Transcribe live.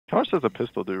How much does a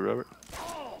pistol do, Robert?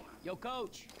 Yo,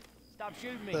 coach, stop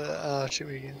shooting me. Shoot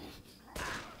me again.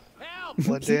 Help!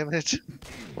 1 damage.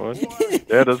 What?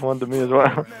 Yeah, it does one to me as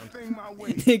well.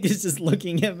 Nick is just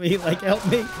looking at me like, help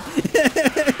me.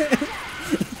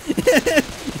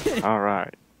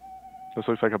 Alright. This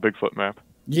looks like a Bigfoot map.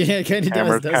 Yeah, it kind of does,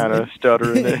 Hammer's doesn't kind of it?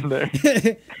 stuttering in there.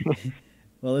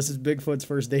 Well, this is Bigfoot's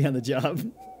first day on the job.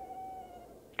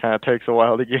 Kind of takes a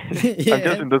while to get. Yeah. I'm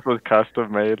guessing this was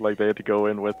custom made, like they had to go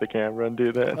in with the camera and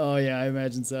do that. Oh, yeah, I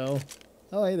imagine so.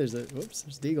 Oh, hey, there's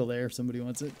Deagle there if somebody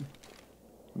wants it.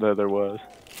 There was.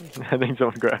 I think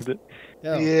someone grabbed it.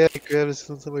 Oh, Yeah, I grabbed it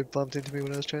since somebody bumped into me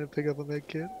when I was trying to pick up a med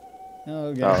kit. oh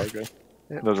okay. Oh, okay.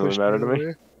 Yeah, Doesn't really pushed matter to me. over.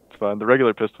 It's fine. The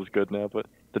regular pistol's good now, but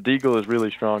the Deagle is really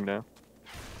strong now.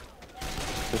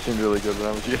 It seemed really good when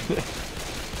I was using it.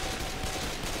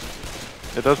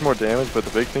 It does more damage, but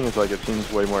the big thing is like it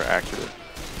seems way more accurate.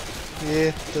 Yeah,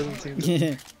 it doesn't seem to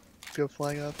Yeah, go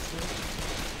flying off.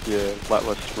 Yeah, a lot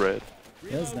less spread.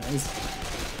 that's nice.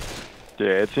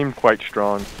 Yeah, it seemed quite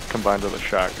strong combined with a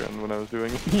shotgun when I was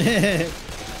doing it. Yeah.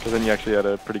 Because then you actually had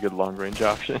a pretty good long range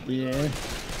option. Yeah.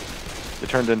 It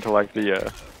turned into like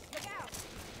the,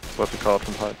 what's it called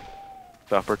from HUD?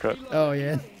 The uppercut. Oh,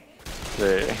 yeah.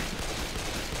 Yeah.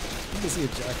 You can see a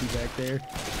jockey back there.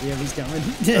 Yeah, he's coming.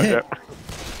 Oh, yeah.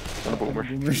 And a boomer.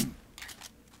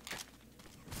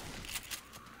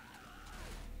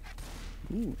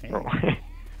 Ooh, hey. Oh.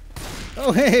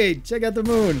 Oh, hey, check out the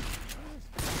moon.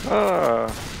 Ah.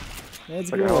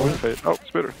 That's Like a cool. Halloween face. Oh,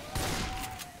 spitter.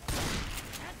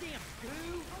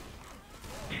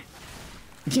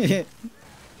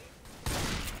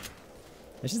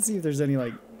 I should see if there's any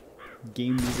like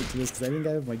game music to this because I think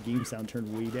I have my game sound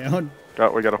turned way down.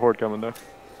 Oh, we got a horde coming though.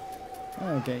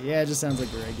 Oh, okay, yeah, it just sounds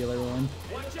like a regular one.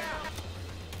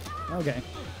 Okay.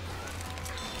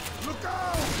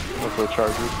 That's a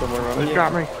charger somewhere around. He's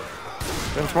got me.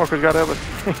 Them smokers got Ellis.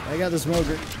 I got the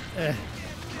smoker. Yeah.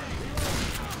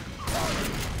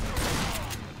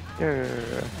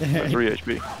 3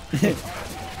 HP.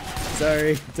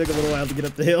 Sorry, it took a little while to get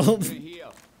up the hill.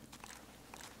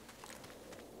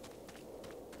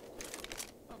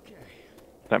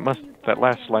 That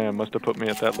last slam must have put me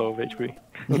at that low of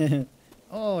HP.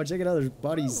 Oh, check it out, there's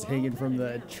bodies hanging from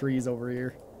the trees over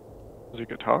here. There's a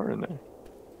guitar in there.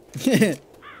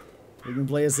 We can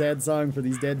play a sad song for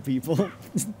these dead people.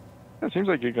 It seems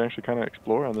like you can actually kind of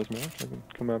explore on this map. I can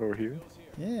come out over here.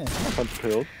 Yeah, I'll hunt the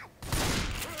pills.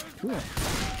 cool.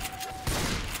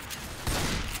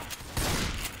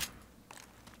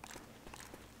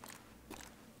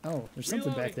 Oh, there's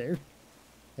something back there.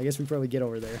 I guess we probably get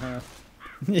over there, huh?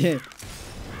 Yeah.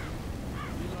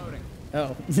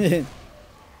 Oh.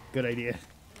 Good idea.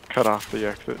 Cut off the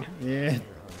exit. Yeah.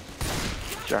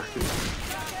 Jockey.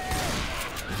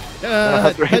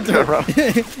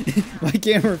 My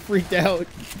camera freaked out.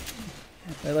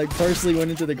 I like partially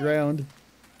went into the ground.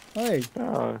 Hey.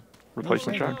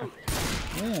 Replacement shotgun.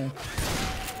 Yeah.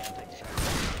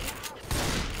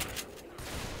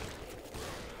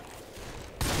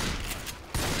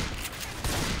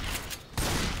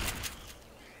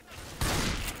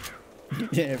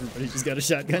 Yeah, everybody's just got a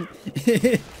shotgun.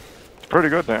 It's pretty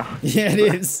good now. Yeah, it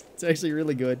is. It's actually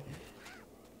really good.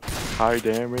 High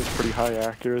damage, pretty high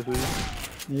accuracy,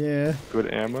 Yeah.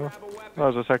 good ammo.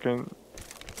 That was a second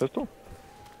pistol,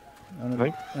 I don't I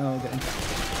think. Oh, okay.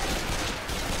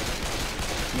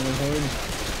 Another horde.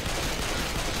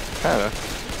 Kinda.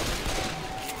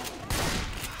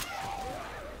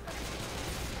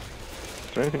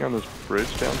 Is there anything on this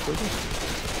bridge down further?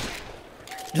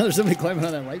 No, there's somebody climbing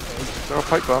on that light post. Throw a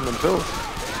pipe bomb and pills.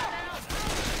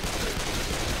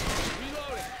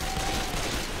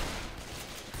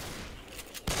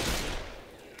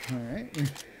 Alright.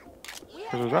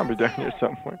 There's a zombie down here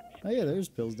somewhere. Oh yeah, there's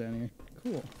pills down here.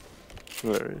 Cool.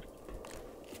 There he is.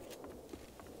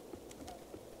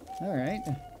 Alright.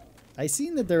 I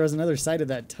seen that there was another side of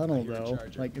that tunnel though.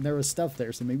 Like there was stuff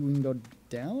there, so maybe we can go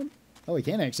down? Oh, we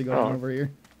can actually go down over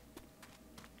here.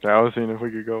 Yeah, I was seeing if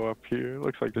we could go up here.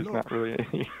 Looks like there's not really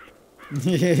any.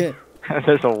 Yeah.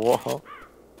 There's a wall.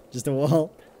 Just a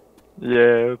wall.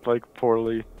 Yeah, it's like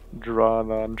poorly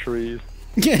drawn on trees.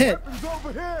 Yeah.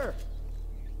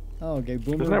 Oh, okay,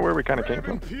 boomer. Isn't that where we kind of came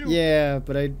from? Yeah,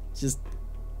 but I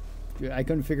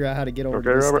couldn't figure out how to get over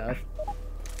Okay, this Robert.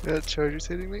 That charger's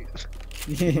hitting me.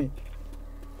 stuff.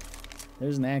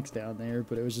 There's an axe down there,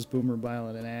 but it was just Boomer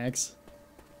buying an axe.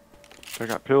 I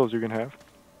got pills you can have.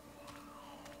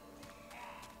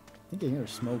 I think I hear a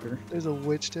smoker. There's a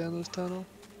witch down this tunnel.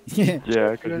 Yeah.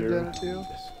 Yeah, I could Run hear down her. it too.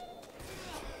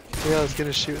 Yeah, I was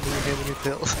gonna shoot and then you handed me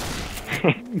pills.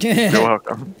 You're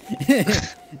welcome.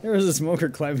 There was a smoker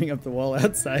climbing up the wall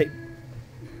outside.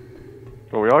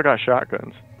 Well, we all got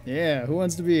shotguns. Yeah, who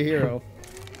wants to be a hero?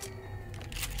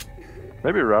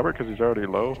 Maybe Robert, because he's already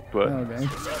low, but Okay.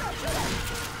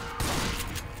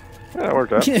 yeah, it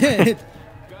worked out.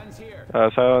 Guns here.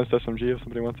 Silenced SMG if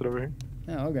somebody wants it over here.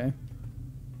 Oh, okay.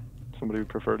 Somebody would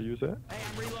prefer to use that. Hey,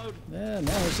 I'm reloading. Yeah,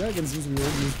 no, shotgun seems to be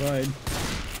working just fine.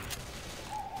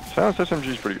 Silenced SMG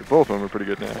is pretty good. Both of them are pretty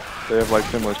good now. They have like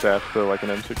similar stats to like an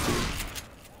M16.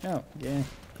 Oh, yeah,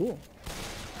 cool.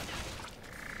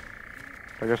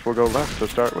 I guess we'll go left to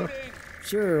start with.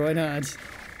 Sure, why not?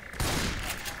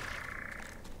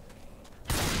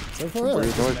 So far, I like Weird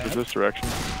this noise map. is this direction.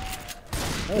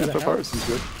 Oh, Yeah, there's a so far house. this is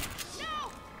good.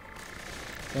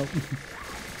 Oh.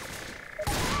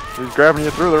 He's grabbing you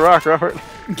through the rock, Robert.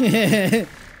 You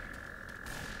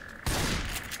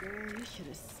should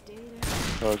have stayed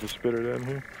out. Oh, there's a spitter down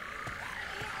here.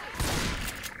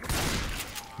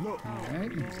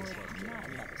 Alright.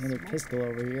 Another pistol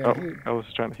over here. Oh, Ellis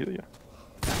is trying to heal you.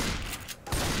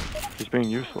 He's being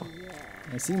useful.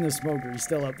 I seen the smoker. He's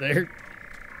still up there.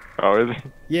 Oh, is he?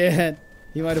 Yeah,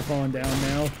 he might have fallen down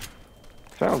now.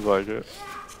 Sounds like it.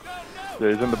 Yeah,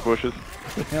 he's in the bushes.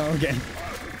 Oh, okay.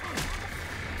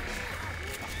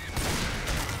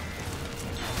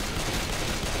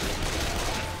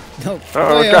 No.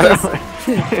 Oh, yeah, got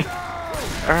it.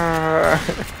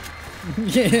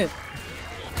 yeah.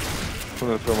 I'm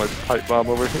gonna throw my pipe bomb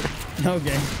over here.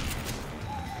 Okay.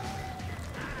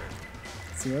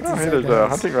 Let's see what's Oh, hey, inside there's the a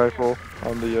house. hunting rifle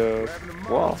on the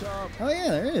wall. Oh yeah,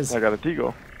 there is. I got a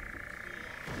deagle.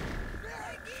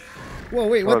 Whoa,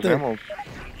 wait, Oh, what there's the? ammo.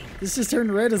 This just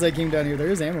turned red as I came down here. There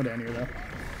is ammo down here though.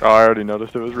 Oh, I already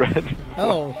noticed it was red.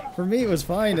 Oh, for me it was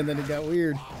fine, and then it got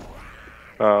weird.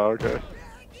 Oh, okay.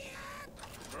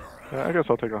 I guess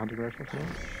I'll take a hunting rifle.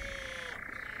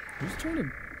 Who's trying to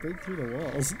break through the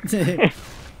walls?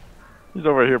 He's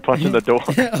over here punching the door.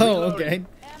 Oh, okay.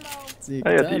 See,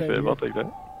 Hey, a katana defib, here. I'll take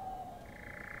that.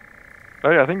 Oh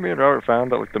yeah, I think me and Robert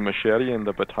found that like the machete and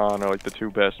the baton are like the two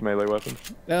best melee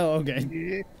weapons. Oh, okay.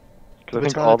 Yeah. Because I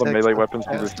think Baton all the attacks melee the weapons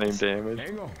do the fastest. same damage.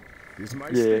 Hang on. This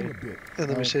might Yeah. sting a bit. And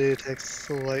the Oh. machete attacks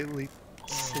slightly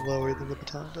slower than the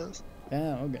baton does.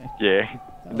 Oh, okay. Yeah,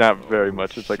 not very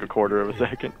much. It's like a quarter of a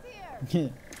second. Okay,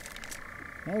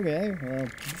 well,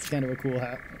 it's kind of a cool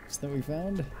house that we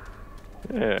found.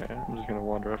 Yeah, I'm just gonna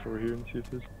wander off over here and see if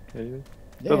there's anything.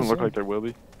 Yeah, Doesn't look sure. like there will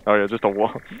be. Oh yeah, just a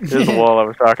wall. Here's the wall I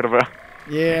was talking about.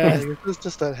 Yeah. Like, if it's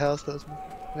just that house that's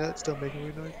yeah, it's still making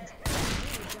weird noises.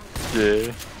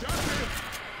 Yeah.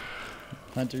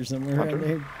 Hunter somewhere Hunter?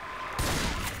 around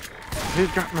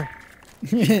He's got me.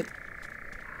 there.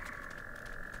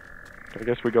 I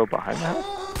guess we go behind the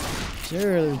house. Sure,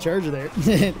 there's a charger there.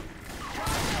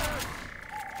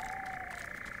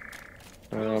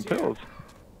 Pills.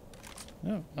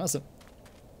 Oh, awesome.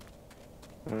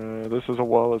 This is a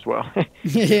wall as well. I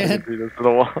Yeah, can see this is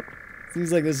a wall.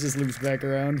 seems like this just loops back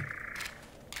around.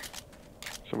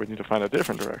 So we need to find a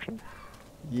different direction.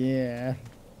 Yeah,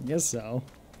 I guess so.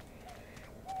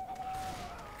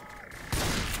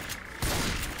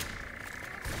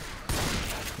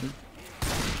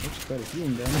 There's quite a few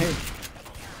of them down there.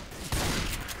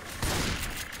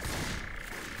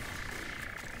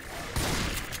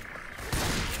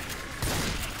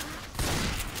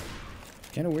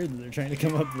 Kind of weird that they're trying to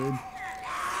come up with.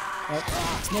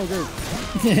 Oh,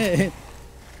 smoker.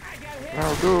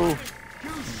 Now go.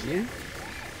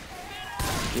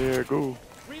 Yeah, go.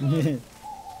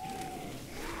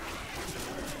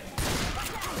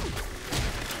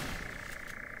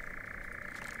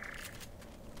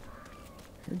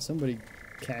 Heard somebody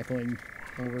cackling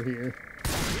over here.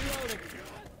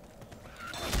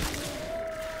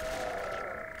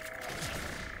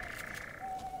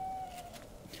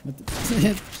 What the-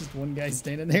 Just one guy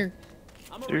standing there.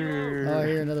 I'm a Oh, I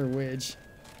hear another witch.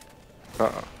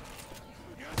 Uh-oh.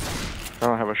 I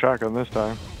don't have a shotgun this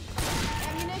time.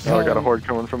 Oh, I got a horde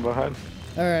coming from behind.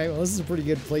 Alright, well, this is a pretty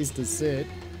good place to sit.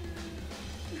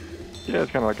 Yeah,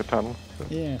 it's kind of like a tunnel. So.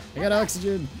 Yeah, I got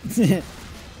oxygen.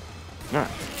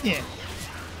 Nice. Yeah.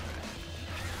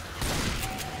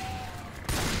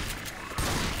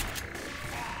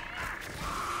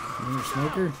 Another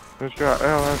smoker? Good shot,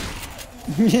 Ellis.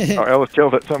 Oh, Ellis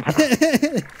killed it somehow.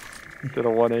 Did a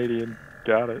 180 and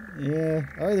got it. Yeah.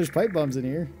 Oh, there's pipe bombs in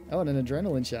here. Oh, and an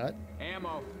adrenaline shot.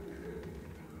 Ammo.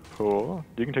 Cool.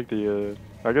 You can take the,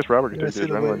 I guess Robert can Yeah, take the I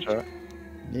see the adrenaline wedge. shot.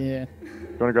 Yeah.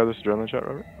 You want to grab this adrenaline shot,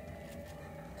 Robert?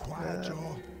 Quiet,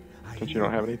 y'all. I Since hear you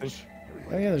don't have a anything? witch.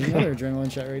 Oh, yeah, there's another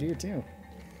adrenaline shot right here, too.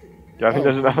 Yeah, I think Oh.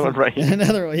 there's another one right here.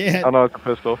 Another one, yeah. Oh no, it's a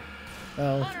pistol.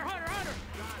 Oh. Hunter, Hunter,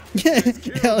 Hunter.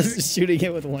 I was just shooting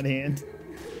it with one hand.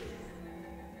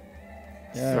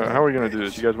 Yeah. How are we gonna do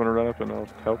this? You guys want to run up and I'll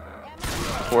help?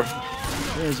 Four.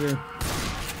 Sure.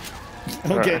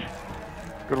 Okay. Right.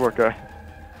 Good work, guy.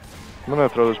 I'm gonna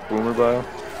throw this boomer bio.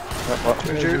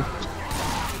 Roger.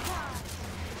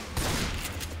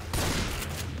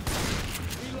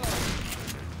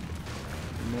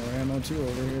 More ammo too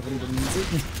over here if anybody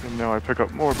needs it. And now I pick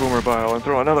up more boomer bio and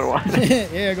throw another one.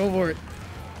 Yeah, go for it.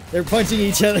 They're punching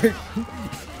each other.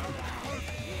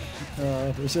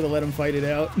 We should have let them fight it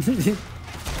out.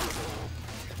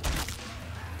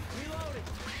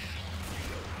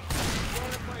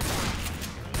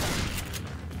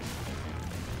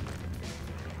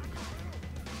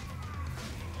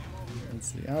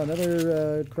 Let's see. Oh,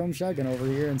 another chrome shotgun over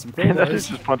here and some And crowbars. he's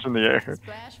just punching the air.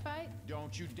 Splash fight?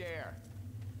 Don't you dare.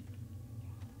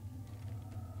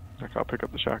 Like, I'll pick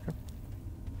up the shotgun.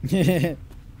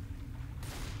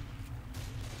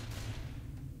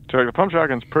 So like, the pump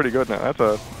shotgun's pretty good now. That's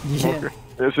a smoker.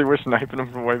 Yeah, see, we're sniping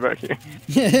him from way back here.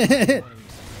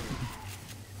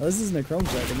 Oh, this isn't a chrome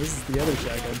shotgun. This is the other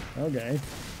shotgun. Okay.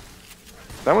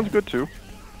 That one's good too.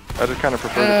 I just kind of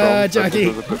prefer the chrome. Jockey.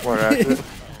 It was a bit more accurate.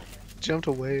 Jumped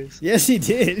a ways. Yes, he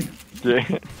did. Yeah.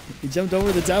 He jumped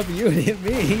over the top of you and hit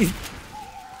me.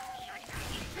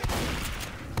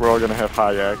 We're all gonna have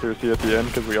high accuracy at the end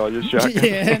because we all use shotguns.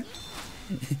 Yeah.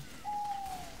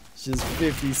 It's just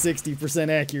 50-60%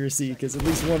 accuracy because at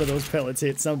least one of those pellets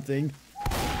hit something.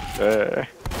 Yeah.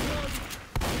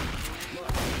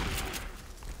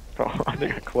 Oh, I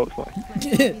think I close line.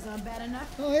 He's on bad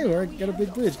enough. Oh, hey, we got a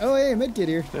big bridge. Oh, hey, medkit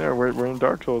here. Yeah, we're in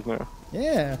Dark Souls now.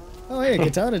 Yeah. Oh, hey,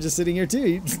 Katana just sitting here too.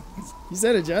 You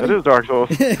said it, Johnny. It is Dark Souls.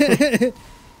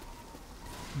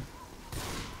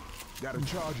 Got a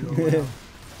charger around.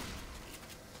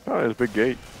 Oh, there's a big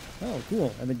gate. Oh,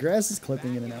 cool. And the grass is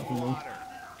clipping in and out from me.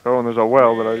 Oh, and there's a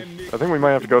well that I think we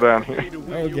might have to go down here.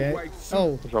 Okay.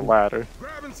 Oh, There's a ladder.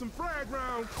 Grabbing some frag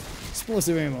rounds.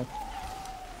 explosive ammo.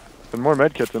 And more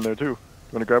medkits in there too. You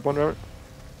wanna grab one, Robert?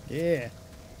 Yeah.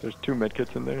 There's 2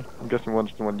 medkits in there. I'm guessing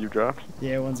one's the one you dropped.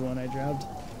 Yeah, one's the one I dropped.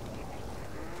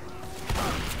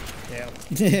 Yeah.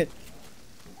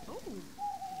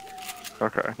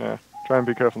 Okay, yeah. Try and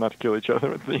be careful not to kill each other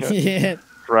with the Yeah.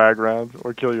 drag rounds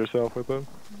or kill yourself with them.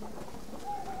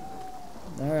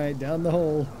 All right, down the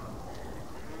hole.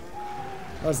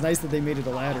 Oh, it's nice that they made it a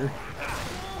ladder.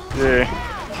 Yeah.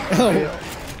 Oh,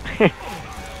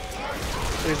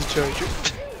 There's a charger.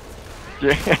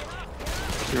 Yeah.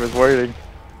 He was waiting.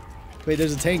 wait,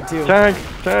 there's a tank too. Tank!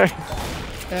 Tank!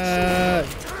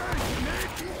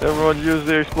 Everyone use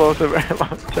the explosive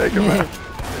ammo. Take him out.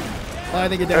 Oh, I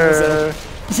think it down myself.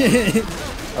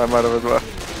 I might have as well.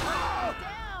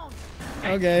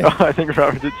 Okay. Oh, I think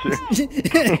Robert did too.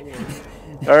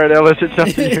 Alright, Ellis, it's up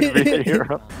to you to be the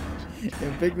hero.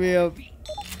 Yeah, pick me up.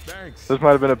 Thanks. This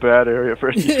might have been a bad area for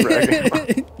us to frag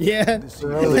ammo. Yeah. I think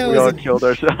we all killed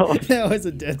ourselves. That was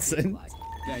a dead sentence.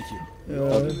 Thank you.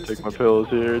 I'll just take my pills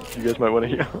here. You guys might want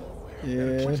to heal.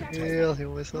 Yeah. Yeah, I'll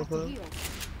heal myself up.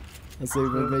 Let's save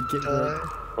my medkit. Die.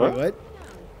 Wait, what?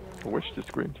 I wish just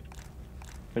screamed.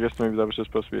 I guess maybe that was just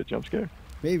supposed to be a jump scare.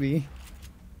 Maybe.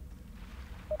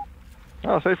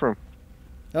 Oh, safe room.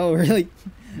 Oh, really?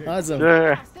 Awesome.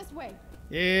 Yeah. This way.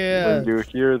 Yeah. When you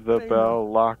hear the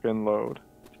bell, lock and load.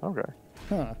 Okay.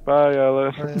 Huh. Bye,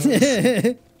 Ellis.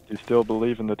 Alright, You still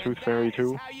believe in the Tooth Fairy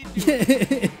too? How you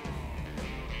doing?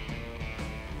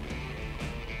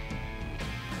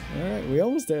 we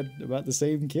almost had about the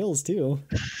same kills too.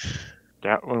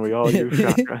 Yeah, when we all use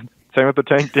shotguns. Same with the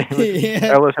tank damage. Yeah.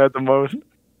 Ellis had the most.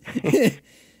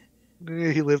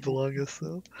 Yeah, he lived the longest,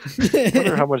 so. I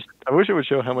wonder how much. I wish it would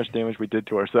show how much damage we did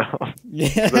to ourselves. 'Cause I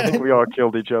Yeah. think we all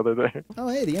killed each other there. Oh,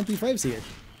 hey, the MP5's here.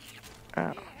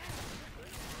 Ow.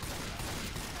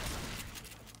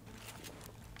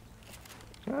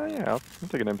 Oh yeah, I'll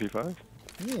take an MP5.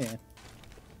 Yeah.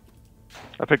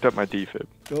 I picked up my defib,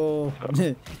 Oh,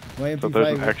 my so there's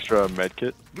an MP5. extra med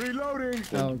kit. Reloading.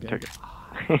 Oh, okay. Take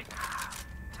it.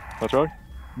 What's wrong?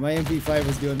 My MP5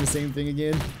 was doing the same thing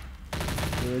again.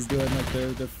 It was doing like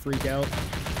the freak out.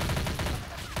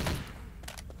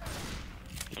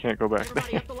 You can't go back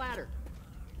Everybody there. up the ladder.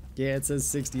 Yeah, it says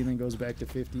 60 and then goes back to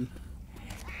 50.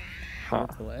 Huh.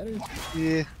 Up the ladder? Yeah,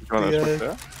 You wanna switch the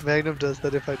that? Magnum does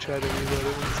that if I try to reload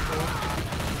it when it's full.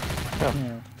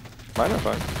 Yeah. Mine are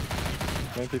fine.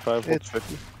 95 volts It's-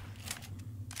 50.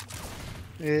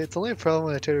 Yeah, it's only a problem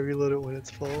when I try to reload it when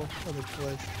it's full.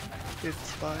 Otherwise,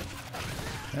 it's fine.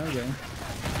 Okay.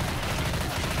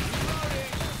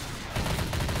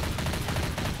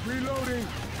 Reloading.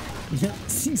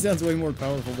 This thing sounds way more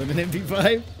powerful than an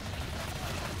MP5.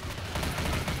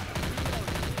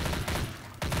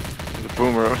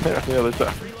 boomer over there on the other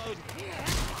side.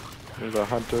 There's a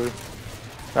hunter.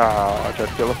 Ah, I tried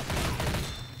to kill him.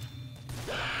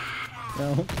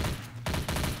 No.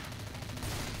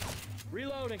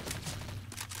 Reloading.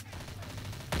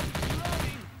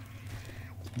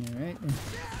 Alright.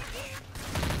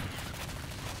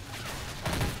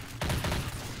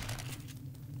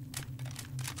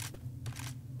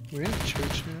 We're in a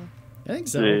church now. I think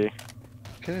so. Yeah.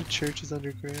 What kind of church is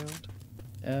underground?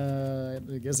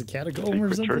 I guess a catacomb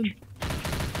or Secret something? church.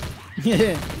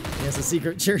 Yeah. Yes, a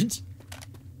secret church.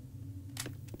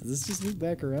 Does this just loop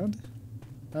back around?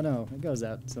 Oh no, it goes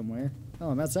out somewhere. Oh,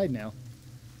 I'm outside now.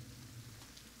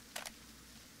 Yeah,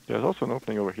 there's also an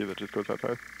opening over here that just goes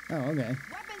outside. Oh, okay.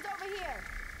 Weapons over here.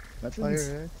 Weapons?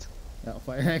 Fire axe. Oh,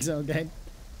 fire axe, okay.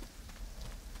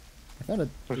 I found a...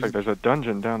 Looks like there's a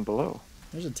dungeon down below.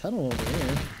 There's a tunnel over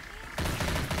here.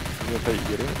 That's how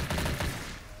you get in.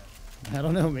 I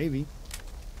don't know, maybe.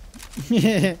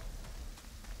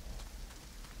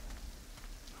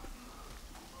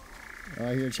 Oh,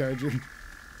 I hear a charger.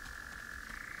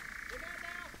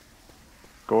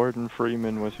 Gordon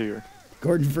Freeman was here.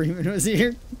 Gordon Freeman was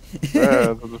here. Yeah,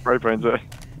 that's what the spray paint said.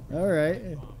 Alright.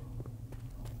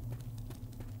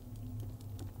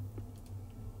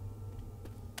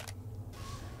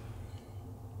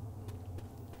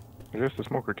 I guess the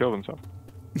smoker killed himself.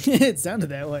 It sounded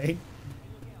that way.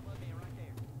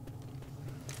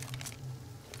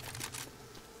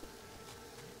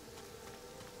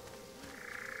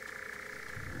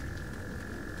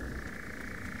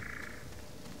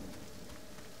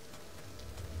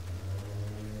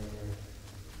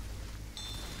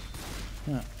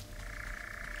 Huh.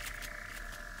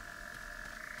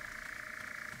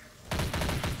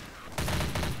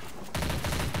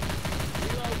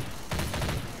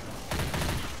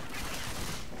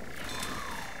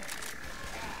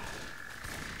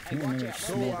 Hey, watch out.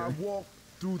 So I walk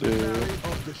through the valley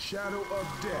of the shadow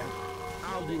of death.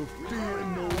 I will fear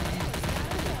no evil.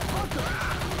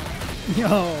 Yo,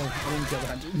 I didn't kill the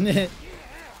hunter.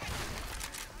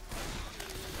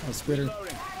 Oh, Spitter.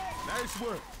 Reloading. Nice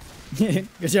work. Good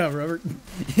job, Robert.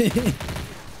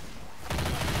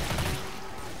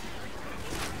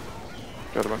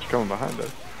 Got a bunch coming behind us.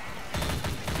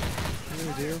 What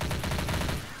do we do?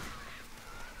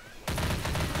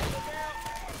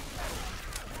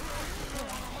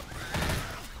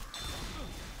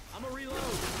 I'm a reload.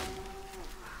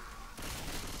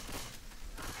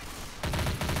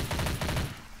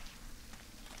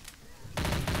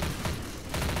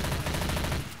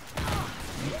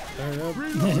 Fire it up.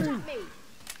 Reloading. Me.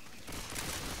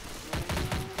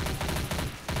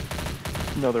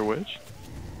 Another witch.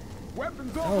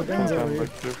 Weapons Oh, over guns there. over Sounds here.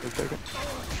 like two for a second.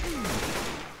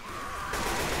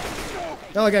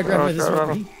 Oh, I got grabbed by this Oh,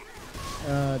 one.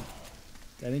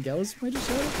 I think Ellis might have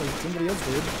shot it, or somebody else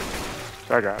did.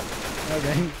 I got it.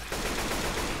 Okay.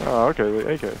 Oh, okay, the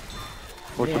AK.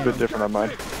 Looks a bit different on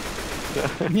mine.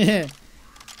 Yeah.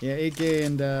 Yeah, AK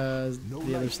and the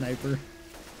other sniper.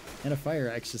 And a fire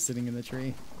axe just sitting in the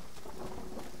tree.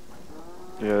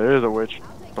 Yeah, there is a witch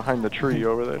behind the tree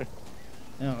over there.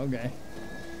 Oh, okay.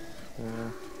 Yeah.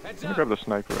 Heads Let me up. grab the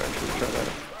sniper actually, try that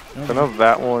out. Okay. I know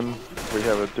that one, we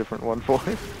have a different one for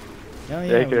it. Oh, The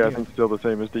yeah, AK, we I do. think, still the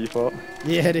same as default.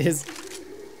 Yeah, it is.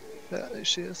 Yeah, there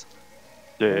she is.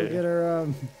 Yeah, We'll get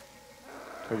her,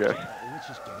 okay. The witch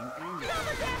is getting angry.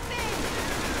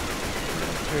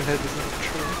 Her head is in a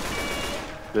tree.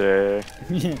 Yeah,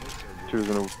 she was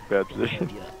in a bad position.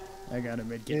 I got a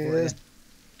mid Yeah, kit for you.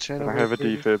 trying to I have a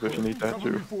wait for defib if you need that Cover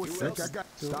me too. for a sec. I got.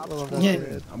 you. Stop. Well, Yeah.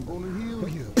 that's red. I'm gonna heal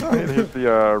you. Oh, here's the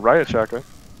riot shotgun.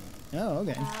 Oh,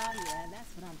 okay. Ah, yeah,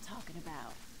 that's what I'm talking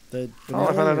about. The Oh,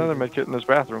 I found another medkit in this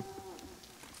bathroom.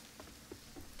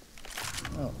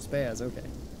 Oh, spaz, okay.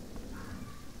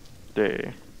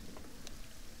 Yeah.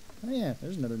 Oh, yeah,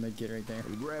 there's another med kit right there.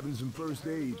 I'm grabbing some first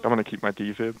aid. I'm gonna keep my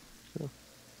defib. So.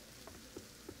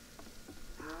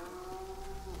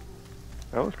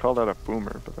 I always call that a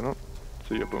boomer, but I don't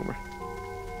see a boomer.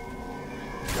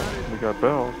 We got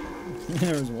bells.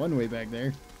 There was one way back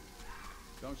there.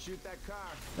 Don't shoot that car.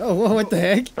 Oh, whoa, what the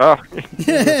heck? Oh,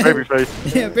 baby face.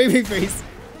 Yeah, baby face.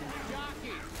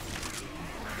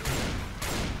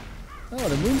 Oh,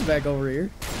 the moon's back over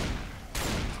here.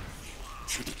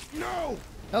 No.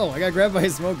 Oh, I got grabbed by a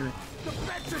smoker.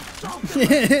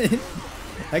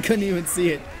 I couldn't even see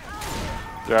it.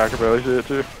 Yeah, I can barely see it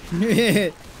too.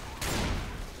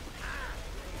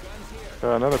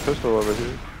 Another pistol over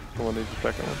here. Someone needs a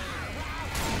second one.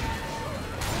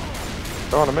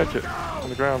 Oh, and a medkit on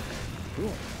the ground.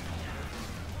 Cool.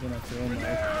 Gonna throw my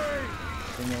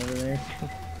thing over there.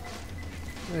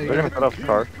 There you They're go. gonna cut off the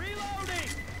car.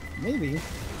 Maybe.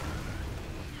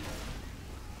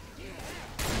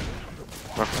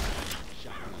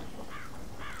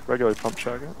 Regular pump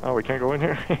shotgun. Oh, we can't go in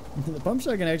here? The pump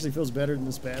shotgun actually feels better than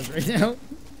the spaz right now.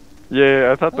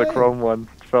 Yeah, I thought the Oh, yeah. chrome one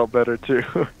felt better too,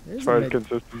 as There's far a as mid.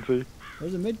 consistency.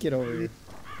 There's a mid kit over here.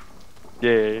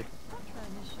 Yeah.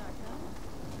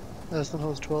 This one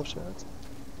holds 12 shots.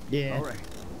 Yeah. All right.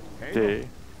 Hang on. Yeah.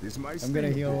 This might I'm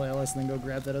gonna sting a heal bit. Alice and then go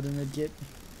grab that other mid kit.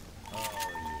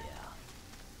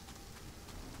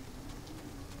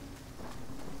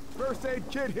 First aid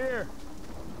kit here.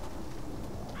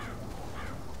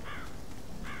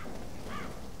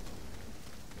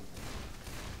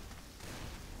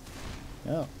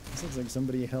 Oh, this looks like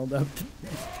somebody held up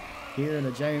here in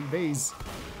a giant base.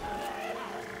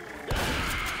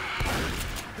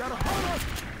 Got a hunter.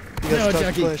 You No, guys stop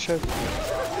Jackie. playing sharp.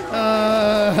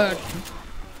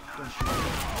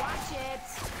 Watch it.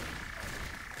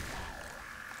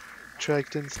 Trike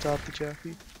didn't stop the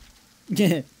jockey.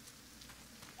 Yeah.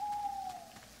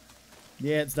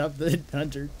 Yeah, it stopped the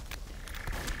hunter.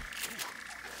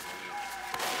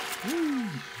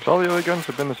 So all the other guns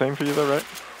have been the same for you though, right?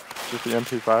 Just the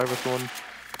MP5 is the one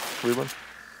we won.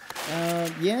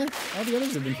 Yeah, all the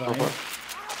others have been So fine. far.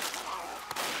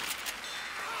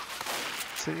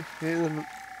 See, yeah,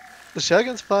 the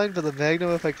shotgun's fine, but the Magnum,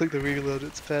 if I click the reload,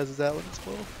 it spazzes that one as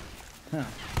well. Huh.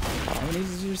 How many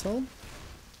did you just hold?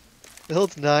 It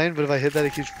holds 9, but if I hit that,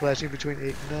 it keeps flashing between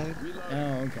 8 and 9.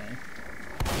 Oh, okay.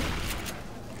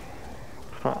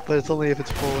 But it's only if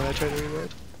it's full when I try to reload.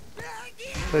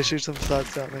 If I shoot some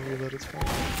shots out and then reload, it's fine.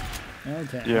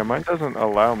 Okay. Yeah, mine doesn't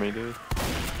allow me to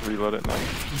reload at night.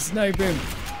 Snipe him!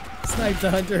 Snipe the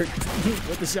hunter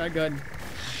with the shotgun.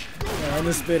 On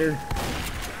the spitter.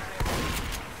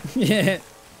 Yeah.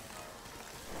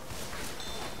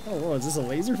 Oh, whoa, is this a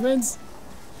laser fence?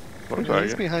 What was Yeah, that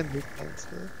he's again? behind the fence,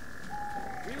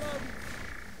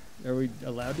 though. Are we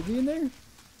allowed to be in there?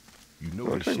 You know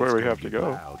Looks this like where shit's we gonna have to get go.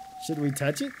 loud. Should we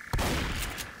touch it?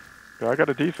 Yeah, I got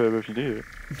a defib if you need it.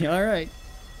 Alright.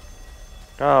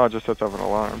 Oh, it just sets off an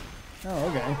alarm. Oh,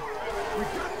 okay. We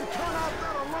got to turn out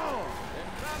that alarm.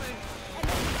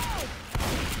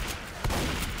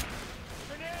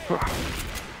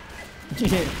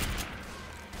 Yeah.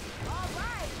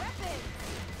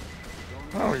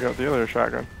 Oh, we got the other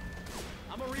shotgun.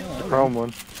 Oh, The chrome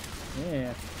one.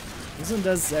 yeah. This one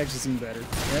does actually seem better. It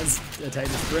has a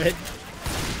tighter spread.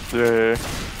 Yeah.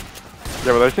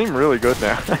 Yeah, but they seem really good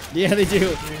now. Yeah, they do.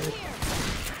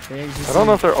 They actually I don't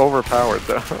know if seem- they're overpowered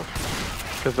though.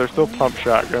 Because they're still pump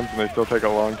shotguns and they still take a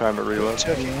long time to reload.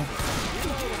 Chucky. Yeah.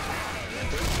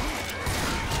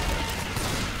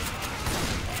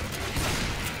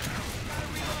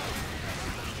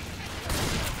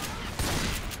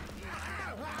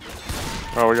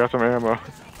 Oh, we got some ammo.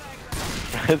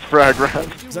 It's frag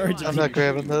round. Sorry, I'm Johnny. not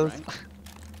grabbing those.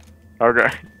 Okay.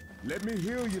 Let me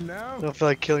heal you now. I don't feel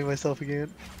like killing myself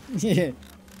again. Yeah.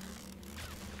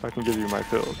 I can give you my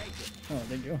pills. Oh,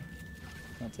 there you go.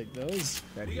 I'll take those.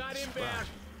 That hit the spot.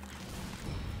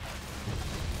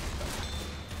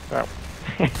 Ow.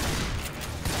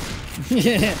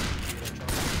 Yeah.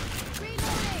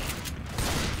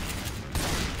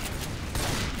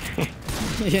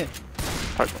 Yeah.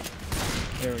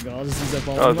 There we go. I'll just use up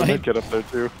all Oh, of there's a my. mid kid up there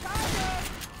too.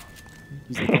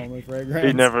 Use up all my frag rounds.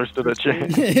 He never stood a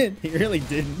chance. He really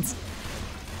didn't.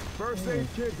 First aid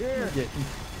kit here. Yeah.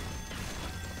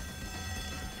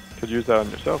 Could use that on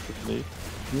yourself if you need.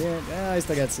 Yeah. I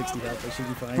still got 60 health. I should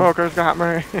be fine. Smoker's got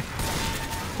me.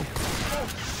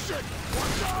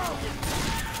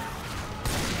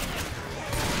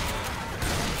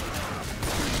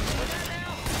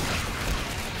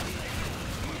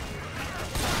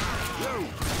 Yo,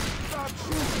 stop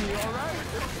shooting me, all right?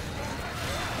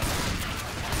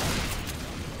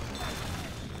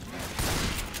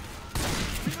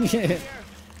 Yeah.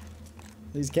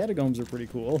 These catacombs are pretty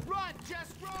cool.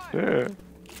 Yeah.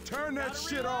 Turn that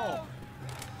shit off.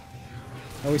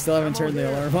 Oh, we still haven't turned the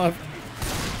alarm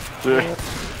off. Yeah.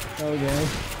 Okay.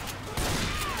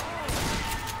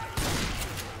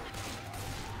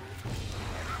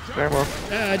 Ammo.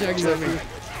 Ah, Jackie's at me.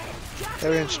 I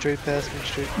ran straight past me,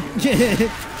 straight to you.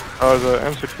 Oh, there's a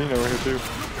M16 over here too.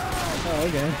 Oh,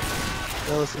 okay.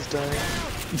 Ellis is dying.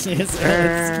 Yes,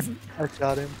 Alice. I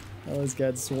shot him. Alice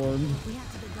got swarmed.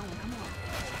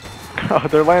 Oh,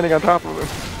 they're landing on top of him.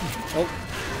 Oh,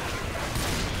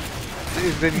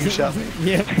 Then you shot me.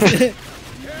 yeah. There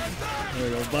we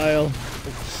go, Bile.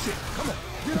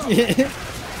 Yeah.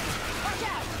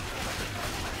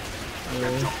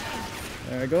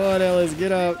 Alright, go on, Alice,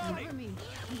 get up.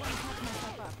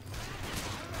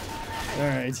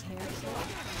 Alright.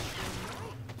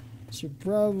 Should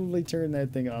probably turn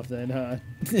that thing off then, huh?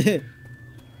 Throwing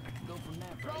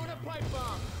a pipe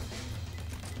bomb.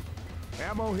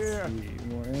 Ammo here.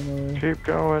 More ammo. Keep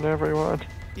going, everyone.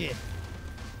 Yeah.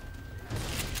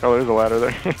 Oh, there's a ladder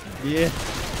there. Yeah.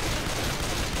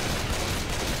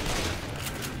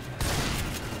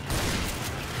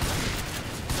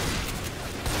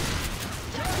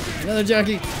 Another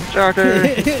jockey. Jockey!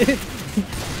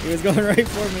 He was going right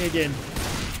for me again.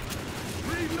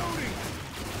 Reloading.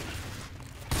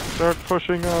 Start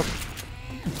pushing up.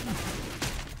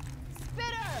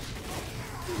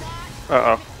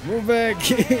 Uh-oh. Move back.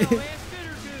 Dang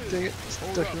it.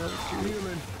 Stuck in another cube.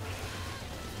 Healing.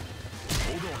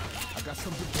 Hold on. I got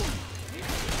something for you.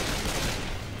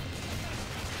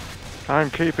 I'm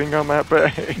keeping them at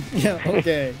bay. Yeah,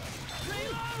 okay.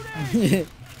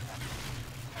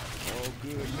 All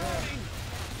good now.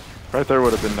 Right there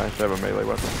would have been nice to have a melee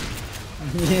weapon.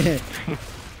 Yeah.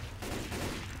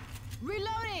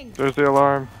 Reloading. There's the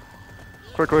alarm.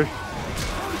 Quickly.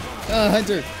 Oh,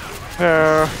 Hunter.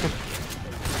 No.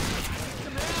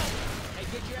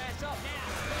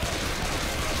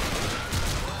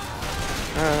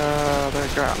 They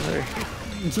got me.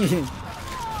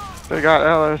 They got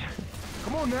Ellis.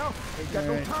 Come on now. Ain't got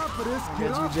Alright. no time for this.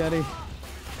 Get Got up. you, Jetty.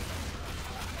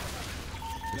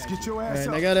 Let's get your ass Alright,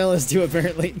 up. I got Ellis too,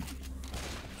 apparently.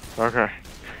 Okay.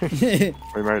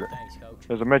 We made it.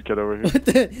 There's a medkit over here. What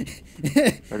the? I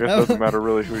guess it doesn't matter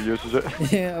really who uses it.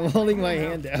 Yeah, I'm holding my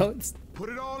hand out. Put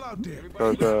it all out there.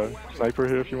 There's a sniper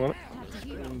here if you want it.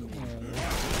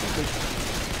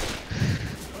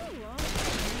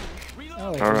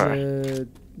 Oh, there's Alright.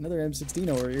 another M16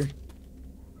 over here.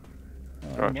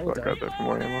 Oh, Alright, Molotov. back out there for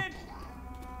more ammo.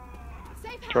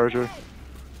 Safe Charger.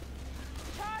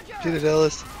 Get it,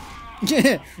 Ellis.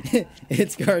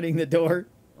 It's guarding the door.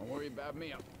 Don't worry about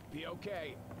me. I'll be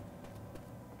okay.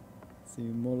 See,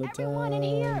 Molotov. Everyone in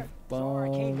here. Sorry,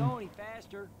 I can't go Bomb. any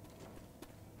faster.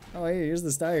 Oh, hey, here's the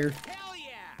Steyr. Hell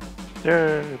yeah!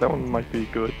 Yeah, that one might be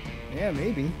good Yeah,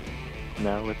 maybe.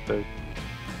 now with the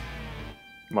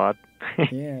mod.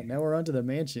 Yeah, now we're on to the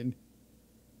mansion.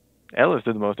 Ellis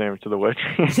did the most damage to the witch.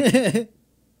 Okay.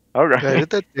 Okay. Yeah, I did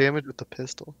that damage with the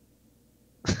pistol.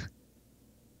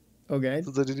 Okay.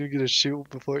 Since I didn't even get a shoot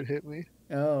before it hit me.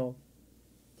 Oh.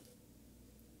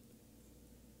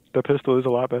 The pistol is a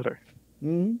lot better.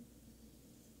 Hmm.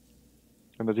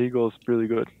 And the deagle is really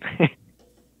good.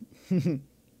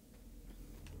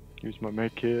 Use my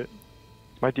med kit.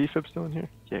 Is my defib still in here?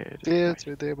 Yeah, it is. Yeah, it's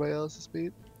right there by Ellis's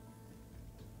feet.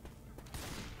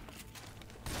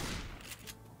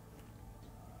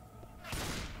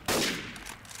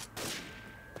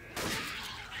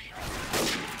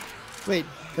 Wait,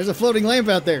 there's a floating lamp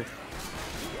out there.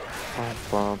 Bum,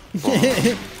 bum,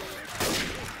 bum.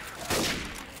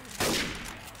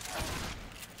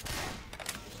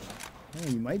 Oh,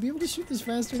 you might be able to shoot this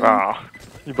faster. now. Ah,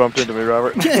 you bumped into me,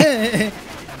 Robert.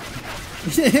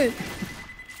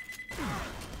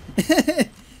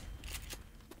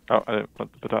 Oh, I didn't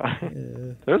want the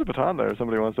baton. There's a baton there.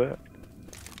 Somebody wants that.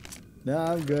 No,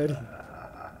 I'm good.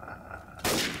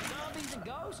 Zombies and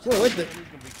ghosts? Whoa, what the?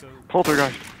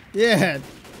 Poltergeist. Yeah.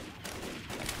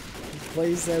 This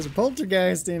place has a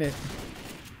poltergeist in it.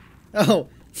 Oh,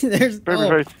 there's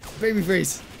Babyface.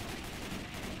 Babyface.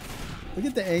 Look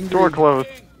at the angry. Door closed.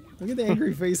 Look at the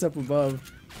angry face up above.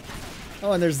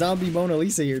 Oh, and there's zombie Mona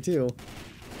Lisa here too.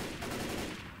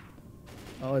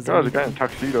 Oh, is Oh, there's a guy in a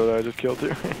tuxedo that I just killed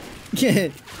too. Yeah.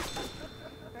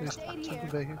 There's something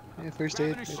back here. Yeah, first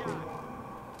aid. Right there.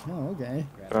 Oh, okay.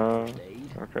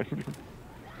 Okay.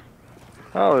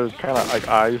 Oh, there's kind of like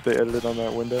eyes they edited on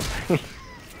that window.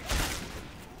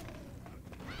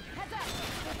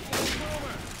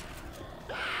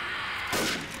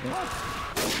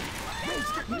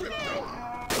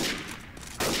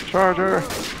 Charger.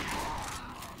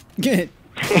 Good.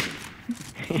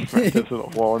 This is a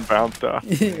wall and bounced off.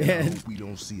 Yeah. Hope we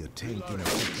don't see a tank in a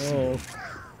Oh.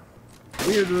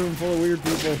 Weird room full of weird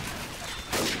people.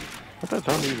 Where'd that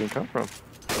zombie even come from?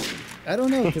 I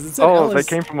don't know, because it said Oh, Ellis. they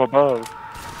came from above.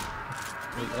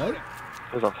 Wait, what?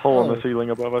 There's a hole in Oh. the ceiling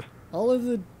above us. All of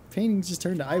the paintings just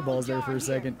turned to eyeballs there for a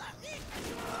second.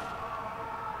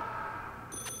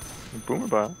 Boomer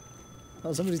bot.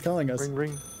 Oh, somebody's calling us. Ring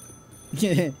ring.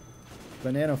 Yeah.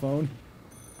 Banana phone.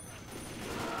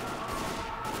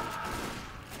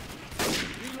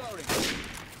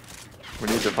 We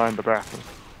need to find the bathroom.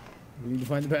 We need to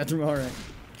find the bathroom. All right.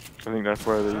 I think that's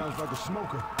where the Sounds like a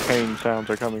smoker. pain sounds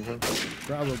are coming from.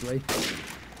 Probably.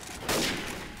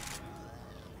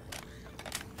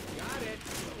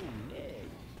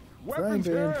 Weapons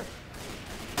pan. here.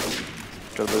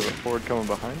 Got a bit of a Ford coming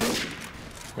behind us.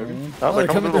 Maybe. Man. Oh, they're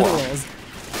coming through the wall. walls.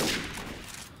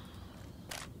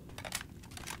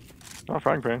 Oh,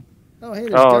 frying pan. Oh, hey,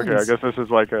 there's Oh, guns. okay. I guess this is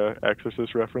like a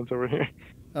Exorcist reference over here.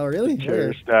 Oh, really?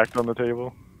 Chairs Where? stacked on the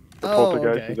table. The Oh,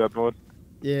 poltergeist okay. is that the one?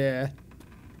 Yeah.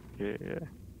 Yeah.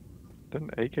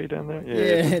 Didn't AK down there? Yeah, Yeah,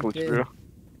 it just it glitched did. through.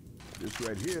 This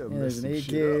right here, Yeah, there's an messed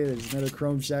AK, some shit up. there's another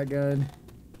chrome shotgun.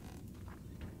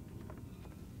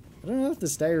 I don't know if the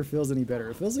Steyr feels any better.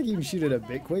 It feels like you can shoot it a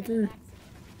bit quicker.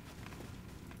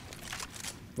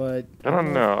 But... I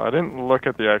don't know. I didn't look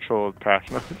at the actual patch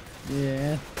notes.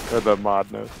 Yeah. Or the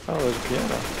mod notes. Oh, there's a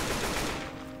piano.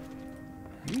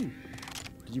 Ooh.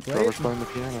 Did you play Robert's it? playing the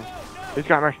piano. He's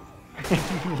got me.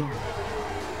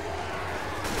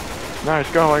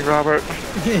 Nice going, Robert.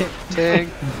 Tank.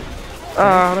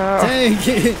 Oh, no. Tank!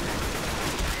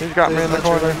 He's got me in the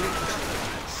corner.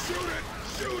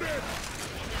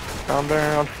 Calm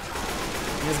down.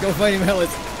 Let's go fight him,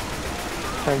 Ellis.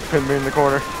 Tank pinned me in the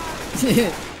corner.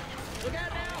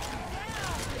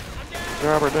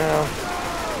 Robert down.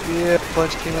 Yeah,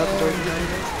 punch came out the door behind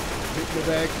us. Hit the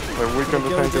back. I weakened the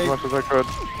tank as much as I could.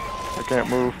 I can't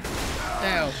move.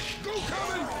 Ow.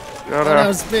 Shut Oh, up.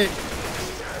 no, spit.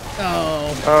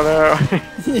 Oh. Oh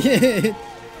no. Yeah,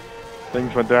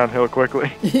 Things went downhill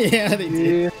quickly. they did.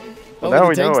 Yeah. Well, Oh, now the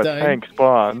we know tank's a dying. tank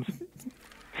spawns.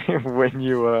 When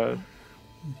you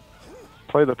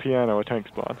play the piano, a tank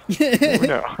spawns. We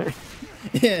know.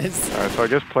 Yes. Alright, so I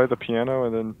guess play the piano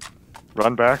and then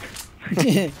run back.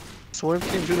 Swarm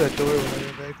came through that door when I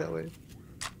went back that way.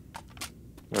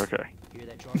 Okay. Hear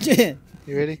that charge?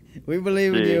 You ready? We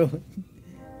believe in Yeah. you.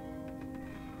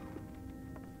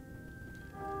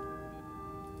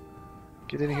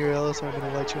 Get in here, Ellis, or I'm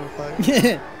gonna light you on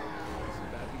fire.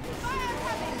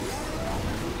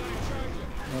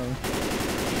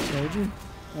 Oh. Charger?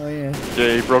 Oh, yeah.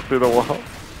 Yeah, he broke through the wall.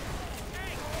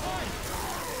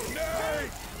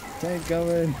 Tank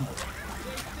coming.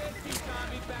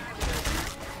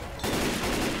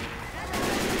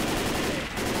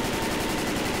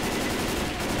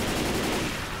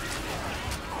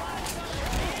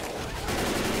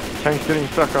 Tank's getting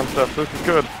stuck on stuff. This is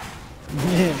good.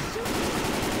 Yeah.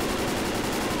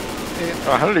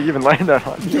 Oh, how did he even land that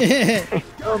on you? Yeah.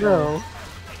 Oh no.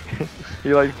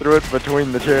 He like threw it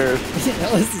between the chairs.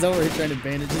 Ellis is over here trying to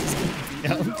bandage his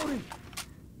feet out.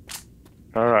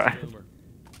 Alright.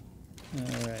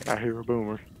 Alright. I hear a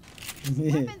boomer.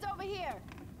 Weapons over here.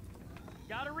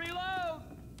 Gotta reload.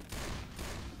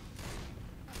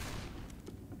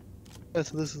 Yeah,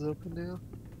 so this is open now.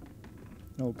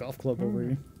 Oh, golf club over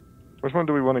here. Which one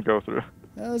do we want to go through?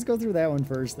 Let's go through that one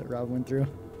first that Rob went through.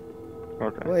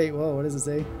 Okay. Wait, whoa, what does it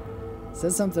say? It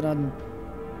says something on...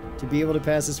 To be able to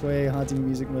pass this way, haunting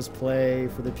music must play.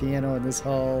 For the piano in this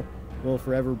hall will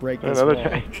forever break this Another wall.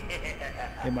 tank.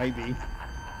 It might be.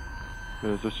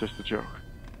 Or is this just a joke?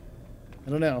 I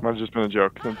don't know. Might have just been a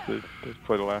joke since they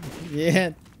played a laugh.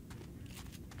 Yeah.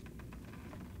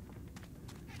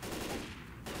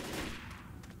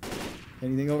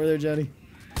 Anything over there, Johnny?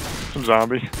 Some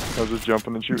zombies. I was just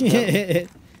jumping and shooting. at them.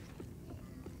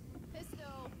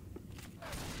 Pistol.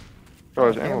 Oh,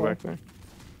 there's ammo. ammo back there.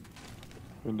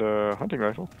 And a hunting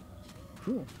rifle.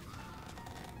 Cool.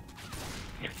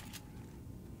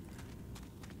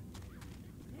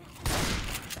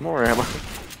 More ammo.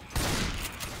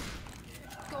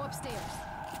 Go upstairs.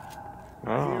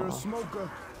 Hear a Oh. smoker.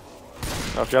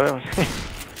 Oh, yeah, that was.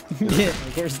 Yeah,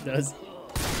 of course it does.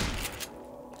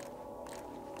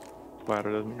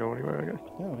 Ladder doesn't go anywhere, I guess.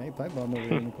 Oh, hey, pipe bomb over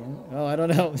there in the corner. Oh, I don't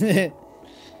know.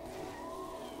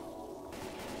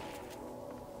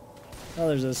 Oh,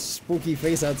 there's a spooky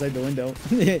face outside the window.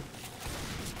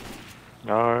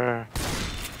 Oh, yeah.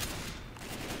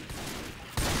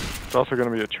 It's also going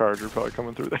to be a charger probably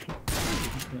coming through there.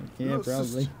 Yeah, Look, probably.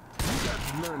 sister, you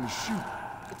got to learn to shoot.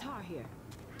 Guitar here.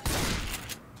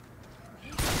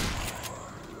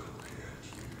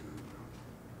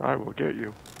 I will get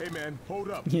you. Hey man, hold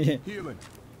up. Yeah. Healing.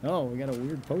 Oh, we got a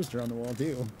weird poster on the wall,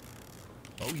 too.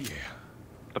 Oh yeah.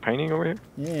 The painting over here?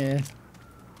 Yeah.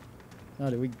 Oh,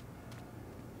 did we...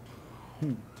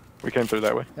 We came through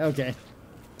that way. Okay.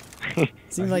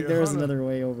 Seemed I like hear there was Hunter. another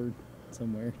way over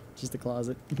somewhere. Just a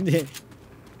closet.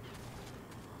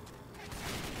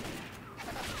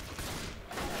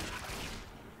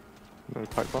 Another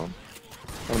pipe bomb.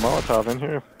 And a Molotov in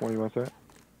here. What do you want that?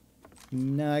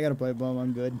 No, I got a pipe bomb.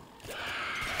 I'm good.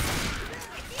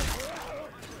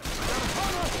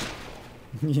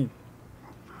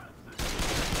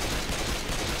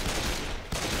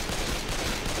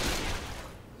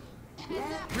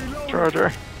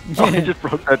 Charger. Oh, he just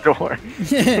broke that door.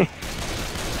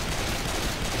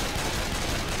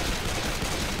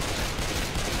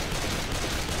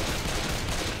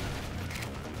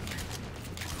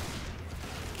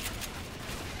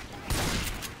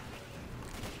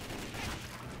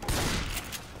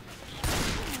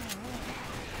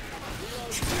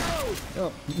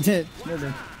 Oh,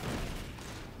 no.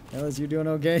 Alice, you doing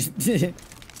okay?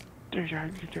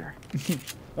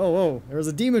 Oh, whoa, there was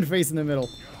a demon face in the middle.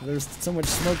 There's so much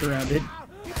smoke around it.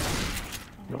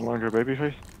 No longer a baby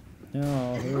face?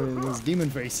 No, it was demon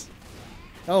face.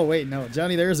 Oh, wait, no.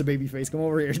 Johnny, there is a baby face. Come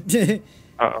over here.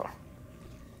 Uh-oh.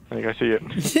 I think I see it.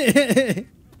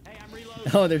 Hey, I'm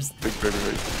reloading. Oh, there's Big baby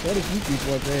face. quite a few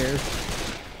people up there.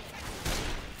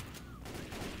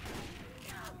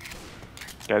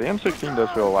 Yeah, the M16 does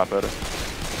feel a lot better.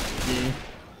 Yeah.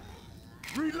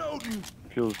 Reloading.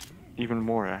 Feels even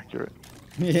more accurate.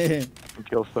 Yeah. Can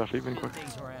kill stuff even quicker.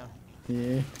 Things around.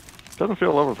 Yeah. Doesn't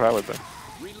feel overpowered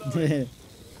though. Yeah.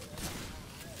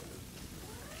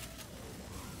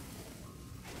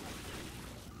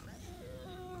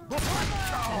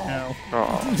 Ow.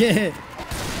 Oh, Yeah.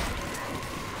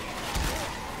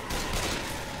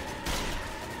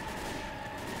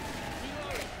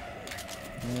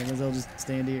 I guess I'll just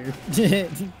stand here.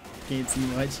 Can't see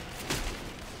much.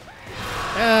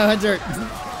 Ah, Hunter!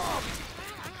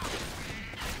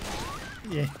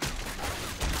 Yeah.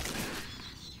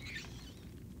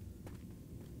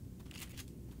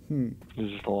 this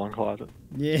is just a long closet.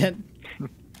 Yeah.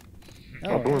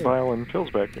 Oh, boomer hey. bile and pills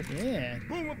back here. Yeah.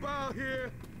 Boomer bile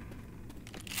here.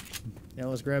 Yeah,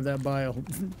 let's grab that bile.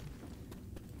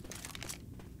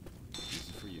 This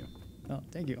is for you. Oh,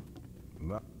 thank you.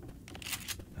 All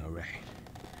right.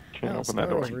 Can't Oh, open that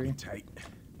door. over here. Tight.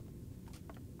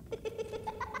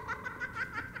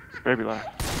 Baby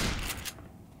laugh.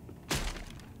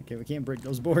 Okay, we can't break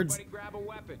those boards. Everybody grab a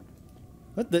weapon.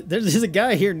 What the? There's a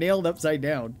guy here nailed upside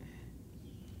down.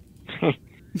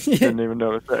 Didn't even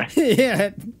notice that.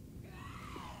 Yeah.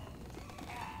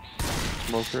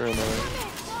 Smoker and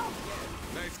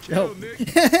Nice kill, Oh. Nick.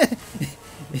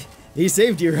 He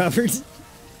saved you, Robert.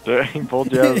 he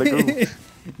pulled you out of the goo.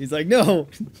 He's like, no.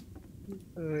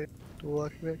 Alright,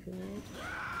 walk back around.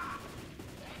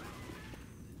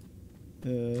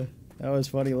 That was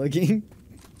funny looking.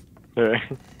 Yeah.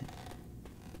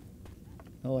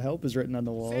 Oh, help is written on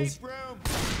the walls. Safe room.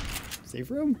 Safe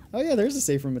room? Oh yeah, there's a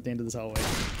safe room at the end of this hallway.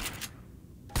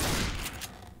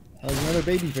 Oh, there's another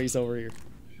baby face over here.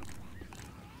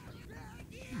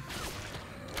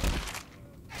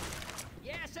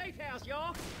 Yeah, safe house,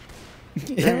 y'all.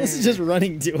 Alice is just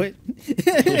running to it.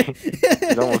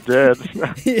 He's almost dead.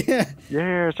 Yeah.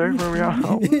 Yeah, safe room,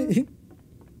 y'all. Stick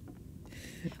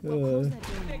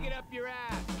it up your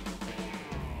ass.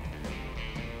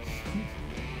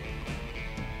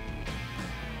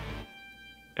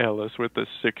 Ellis with the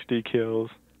 60 kills.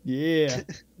 Yeah.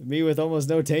 Me with almost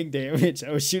no tank damage.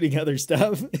 I was shooting other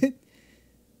stuff.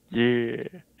 Yeah,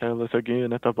 Ellis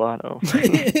again at the bottom.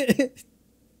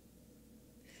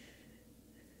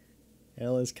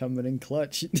 Alice coming in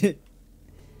clutch.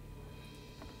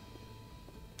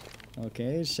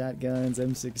 Okay, shotguns,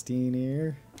 M16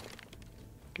 here.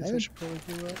 Guess I should probably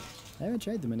do that. I haven't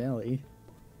tried the Manelli.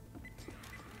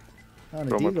 Oh, and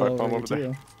a Throw my Deagle pipe bomb over over there. here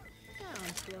too. Oh,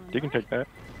 I'm feeling You can take that.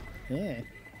 Yeah.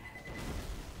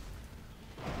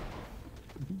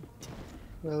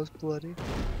 That was bloody.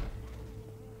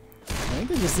 I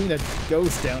think I just seen a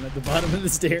ghost down at the bottom of the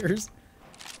stairs.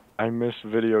 I miss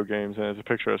video games, and it's a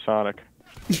picture of Sonic.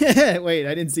 Wait,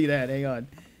 I didn't see that. Hang on.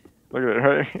 Look at it,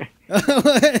 right?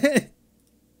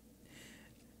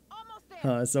 almost there.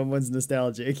 Huh, someone's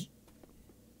nostalgic.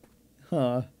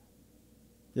 Huh.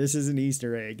 This is an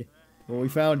Easter egg. Well, we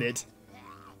found it.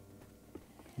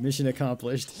 Mission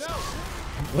accomplished. No.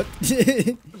 What?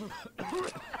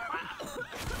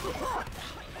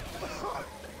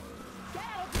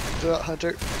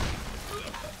 Hunter.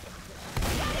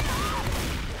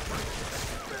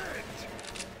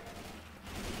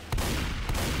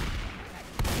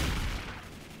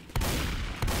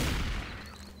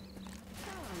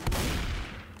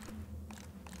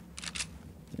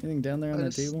 Anything down there on I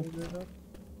that just table? lit it up.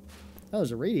 Oh,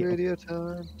 there's a radio. Radio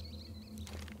time.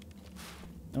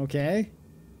 Okay.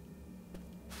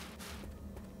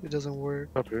 It doesn't work.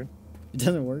 Up here. It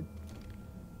doesn't work.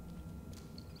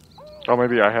 Oh,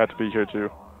 maybe I had to be here too.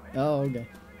 Oh, okay.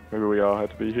 Maybe we all had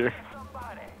to be here.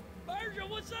 Virgil,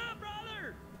 what's up,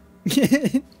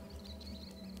 brother?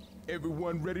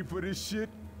 Everyone ready for this shit?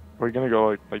 We're gonna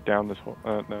go like down this hole.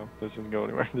 No, this isn't going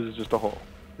anywhere. This is just a hole.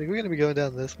 I think we're gonna be going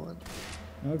down this one.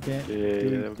 Okay. Yeah, Do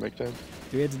we, that would make sense.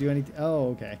 do we have to do anything? Oh,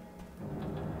 okay.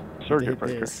 Circuit Hit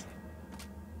breaker. this.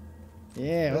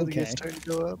 Yeah, I think okay. it's starting to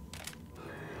go up.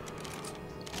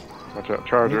 Watch out,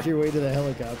 Charger. Make your way to the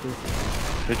helicopter.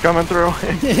 He's coming through.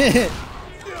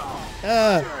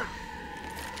 Ah!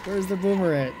 Where's the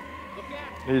boomer at?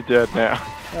 He's dead now.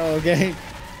 Oh, okay.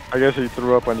 I guess he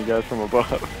threw up on you guys from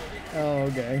above. Oh,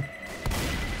 okay.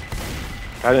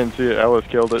 I didn't see it. Ellis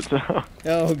killed it, so.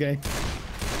 Oh, okay.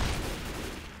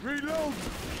 Reload.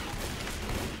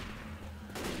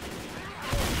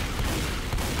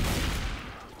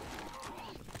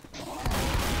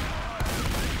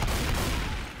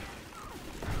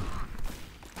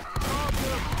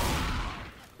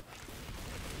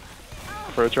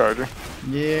 For a charger.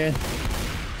 Yeah.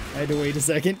 I had to wait a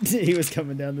second. He was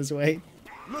coming down this way.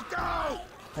 Look out!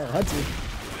 Oh, Hunter.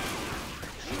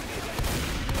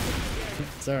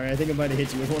 Sorry, I think I might have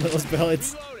hit you with one of those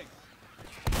pellets.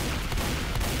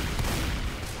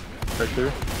 Right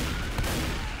there.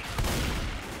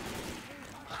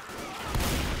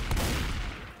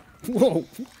 Whoa.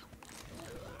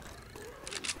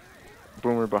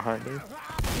 Boomer behind me. I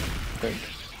think.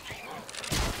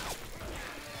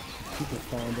 People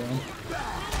falling down.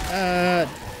 Ah,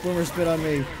 Boomer spit on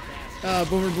me. Ah,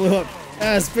 Boomer blew up.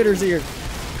 Ah, Spitter's here.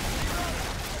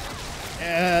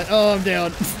 Ah, oh, I'm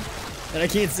down. And I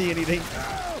can't see anything.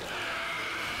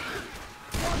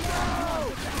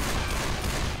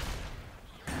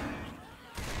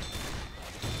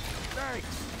 Thanks.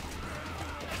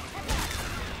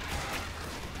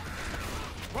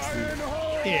 Fire in the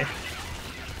hole! Yeah.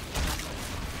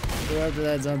 Go after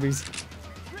that, zombies.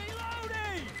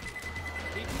 Reloading!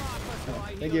 Keep them off us while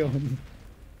I Thank heal you.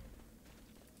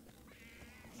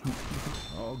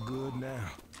 All good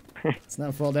now. Let's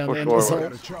not fall down Push the end of this forward. hole.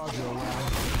 Got a charger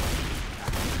around.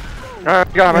 Ah,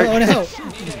 got me. Oh no!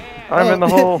 I'm in the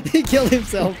hole. He killed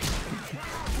himself.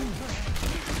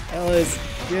 Ellis,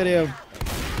 get him.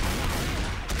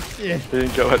 Yeah. He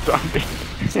didn't kill that zombie.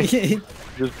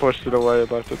 Just pushed it away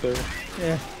and left it there.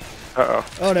 Yeah. Uh-oh.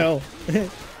 Oh no.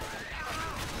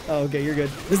 Oh, okay, you're good.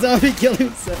 The zombie killed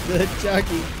himself. The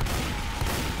jockey.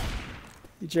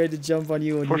 He tried to jump on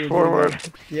you and Push you were doing forward. that.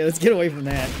 Yeah, let's get away from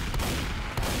that.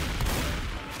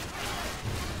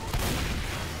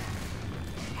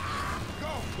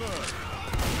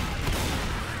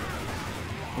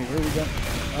 Wait, where are we going?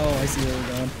 Oh, I see where we're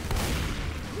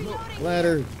going.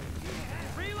 Ladder.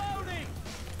 Reloading!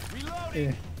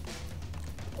 Yeah.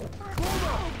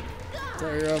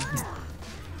 Sorry, Rob.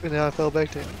 And now I fell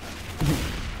back down.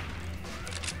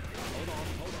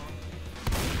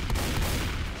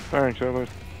 Thanks, Ellis.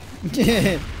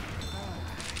 Yeah.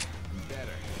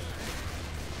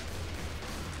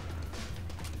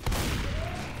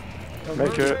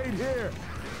 Make it. Right here.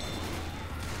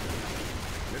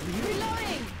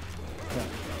 Reloading.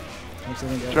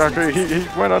 Actually, I think Jockey,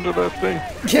 he went under that thing.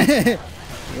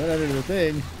 Went under the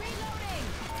thing.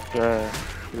 Yeah.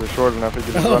 He was short enough he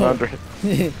could just Oh. run under it.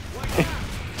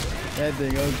 That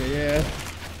thing, okay, yeah.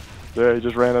 Yeah, he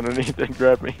just ran underneath and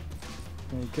grabbed me.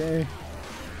 Okay.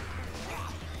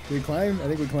 Do we climb? I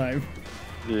think we climb.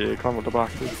 Yeah, climb with the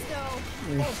boxes.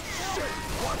 Yeah.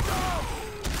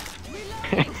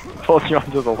 Pulls you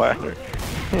onto the ladder.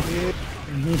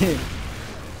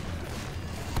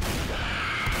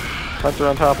 Hunter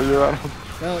on top of you, Ronald.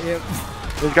 Oh, yep.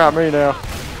 He's got me now.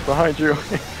 Behind you.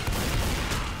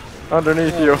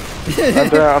 Underneath you. I'm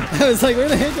down. I was like, where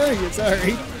the heck are you?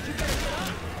 Sorry.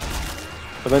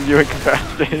 But then you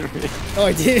incapacitated me. Oh,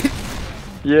 I did?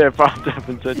 Yeah, it popped up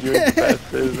and said you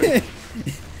incapacitated me.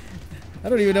 I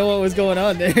don't even know what was going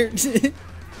on there.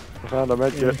 I found a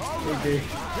medkit. Okay.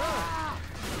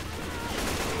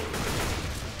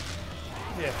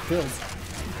 Yeah, pills.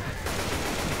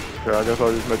 Yeah, I guess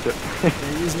I'll use medkit.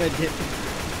 Yeah, use medkit.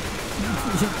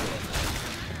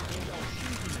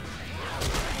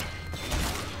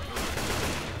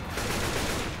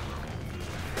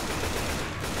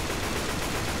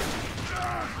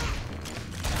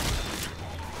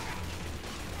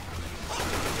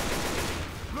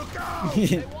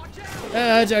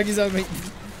 Ah, Jockey's on me.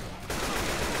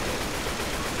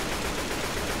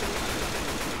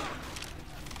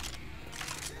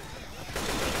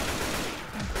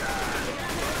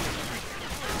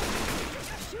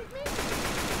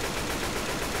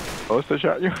 Close to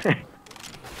shot you.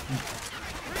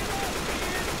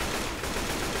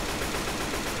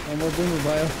 One more boomer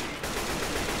bio.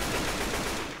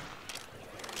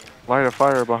 Light a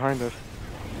fire behind us.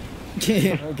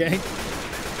 Okay.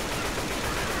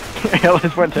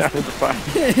 Ellis went down in the fire.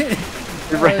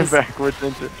 He ran Ellis. backwards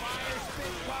into it.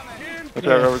 Watch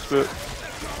out, Robert Spit.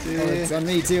 Oh, it's on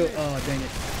me too. Oh, dang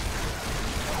it.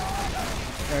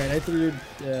 Alright, I threw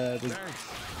the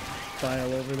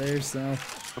file over there, so.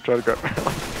 I'll try to grab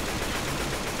Ellis.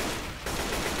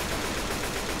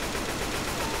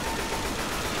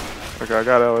 Okay, I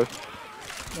got Ellis.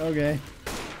 Okay.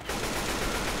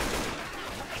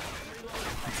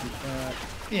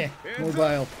 Yeah,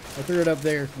 mobile. I threw it up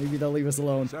there. Maybe they'll leave us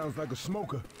alone. Sounds like a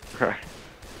smoker. Okay.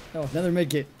 Oh, another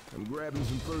medkit. I'm grabbing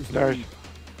some first Nice. aid.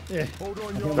 Yeah. Hold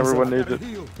on, I y'all. Everyone I needs gotta it.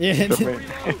 heal. Yeah. Except me.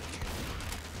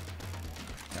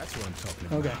 That's what I'm talking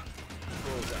about. Okay.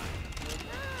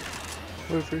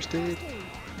 What first aid?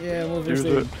 Yeah, we'll Use first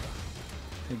it. aid.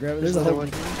 Hey, grab it. There's There's a another whole,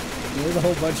 one. there's a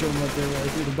whole bunch of them up there where I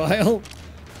threw the bile.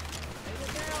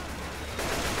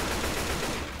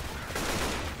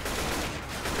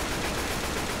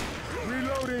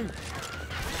 Reloading.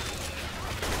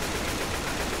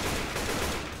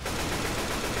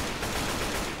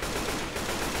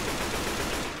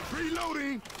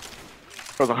 Reloading.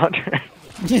 For the hunter.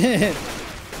 Yeah.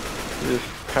 Just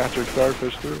Patrick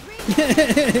Starfish too.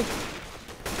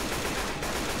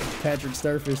 Patrick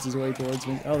Starfish is way towards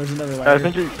me. Oh, there's another I ladder.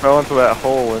 think he fell into that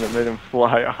hole and it made him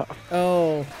fly off.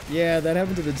 Oh, yeah, that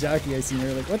happened to the jockey I seen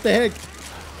earlier. Like, what the heck?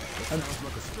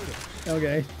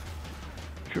 Okay.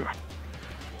 Phew.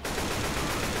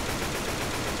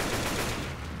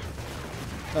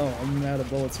 Oh, I'm out of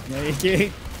bullets with my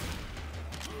AK.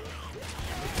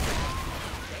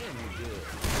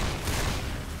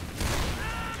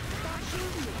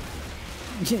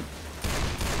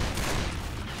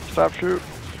 Stop shoot.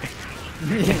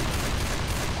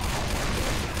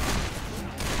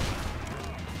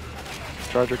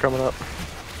 Charger coming up.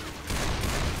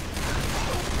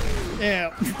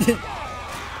 Yeah.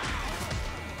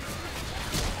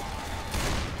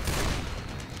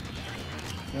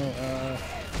 No,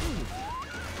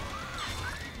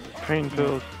 Pain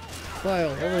pills.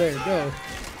 file, over there, go.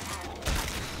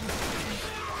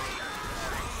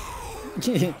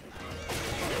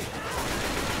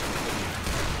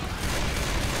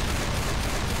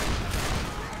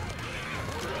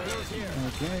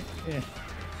 Okay, yeah.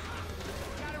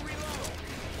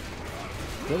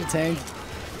 There's a tank.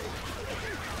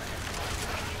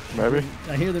 Maybe.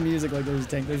 I hear the music like there's a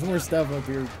tank. There's more stuff up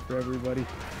here for everybody.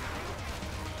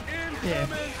 Yeah.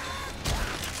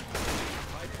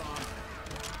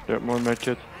 Get more med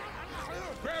kits.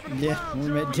 Yeah, more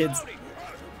med kids.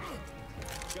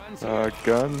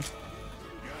 Gun.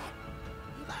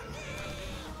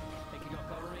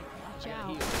 Watch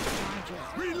out. Roger.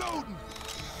 Reloading.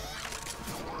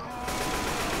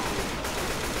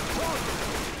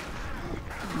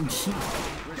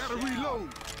 Gotta reload.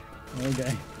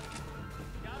 Okay.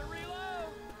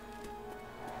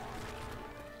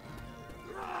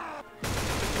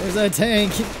 There's that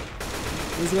tank.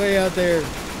 He's way out there.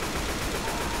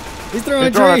 He's throwing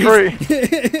He's throwing a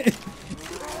trees.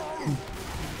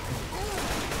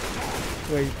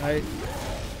 Wait,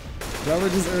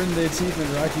 Robert just earned the achievement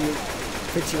Rocky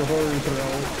Picture Horror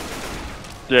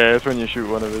Throw. Yeah, it's when you shoot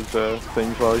one of his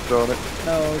things while he's throwing it.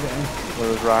 Oh, okay. One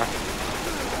of his rocks.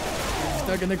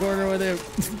 Stuck in the corner with him.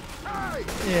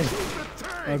 Yeah.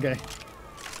 Okay.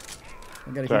 I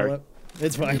gotta Sorry. heal up.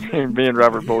 It's fine. Me and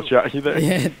Robert both shot you there.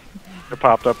 Yeah. It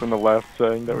popped up in the left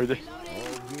saying that we did. All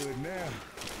good now.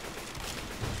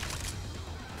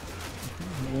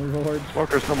 More forward.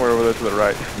 Smoker's somewhere over there to the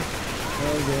right.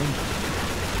 Okay.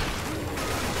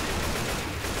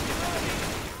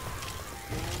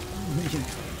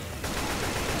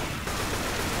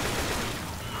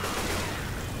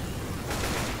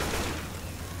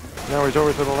 Now he's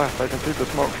over to the left. I can see the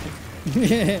smoke.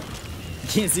 Yeah.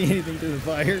 Can't see anything through the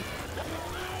fire.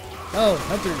 Oh,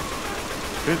 Hunter.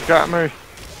 He's got me.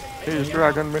 He's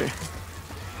dragging me.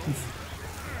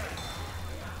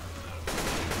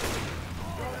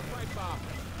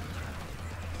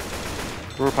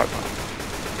 Throw a pipe bomb.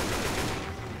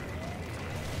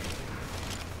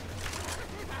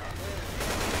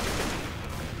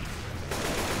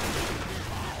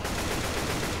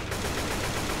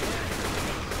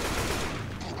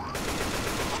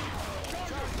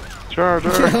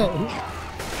 Charger. Oh.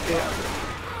 Yeah.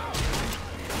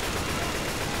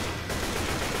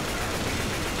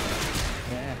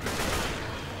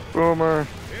 Boomer.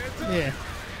 Yeah.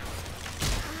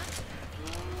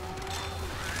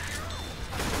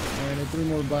 Alright, I threw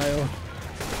more bio.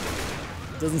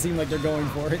 Doesn't seem like they're going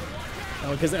for it.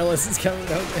 Oh, because Ellis is coming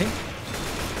out, right?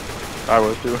 I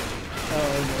was too.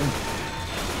 Oh, okay.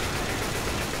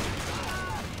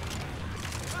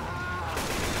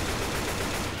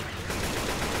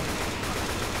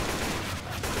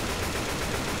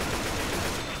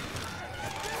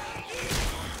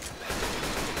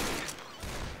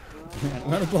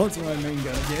 I'm out of bullets with my main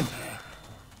gun again.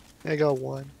 I got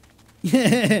one.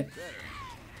 Reloading.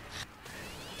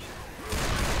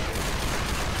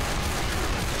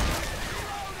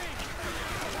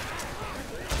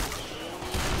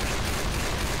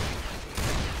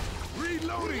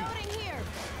 Loading here.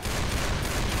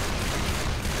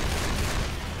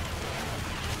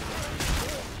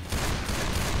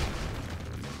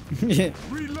 Yeah.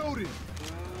 Reloading.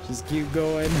 Just keep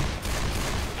going.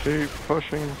 Keep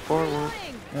pushing forward.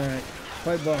 Alright.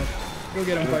 Fight ball. Go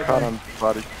get him, Getting fight caught ball. on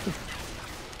body.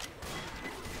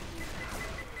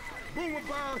 Boom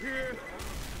about here.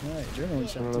 Alright, adrenaline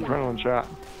shot. An adrenaline shot.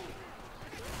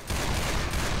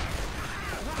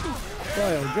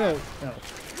 File, go. Oh.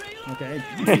 Okay.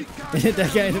 Hit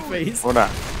that guy in the face. Or not.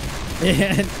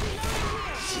 And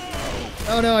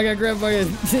oh no, I got grabbed by a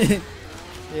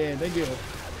yeah, thank you.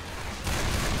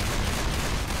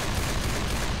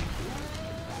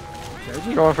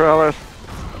 Charger? Going for LS.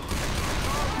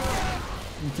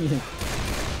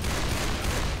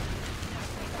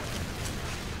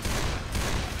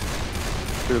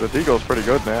 Dude, the Deagle's pretty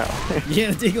good now.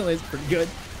 Yeah, the Deagle is pretty good.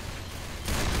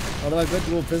 Although I bet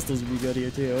dual pistols would be good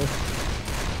here too.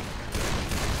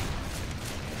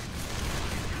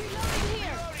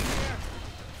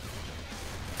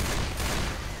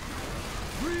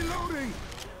 Reloading.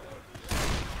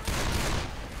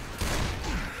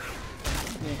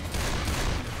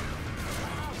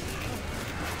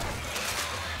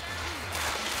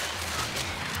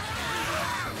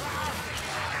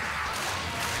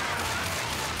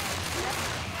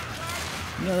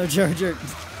 Another charger.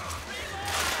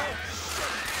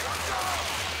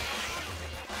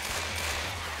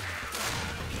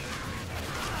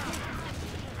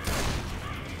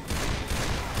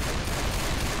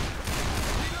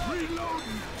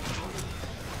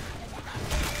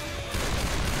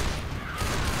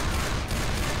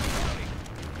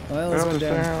 Well, this one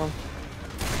down.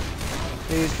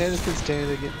 Yeah, he's kind of just been standing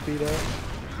there getting beat up.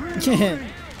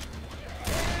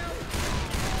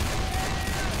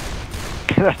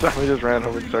 That time he just ran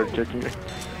over and started kicking me.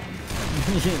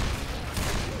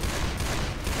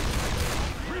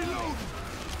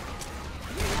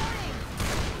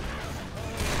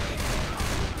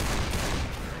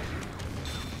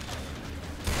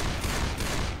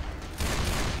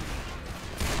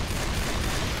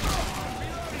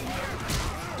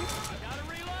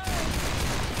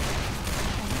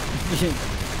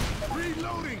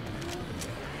 Reloading.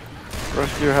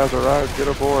 Rescue has arrived. Get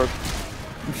aboard.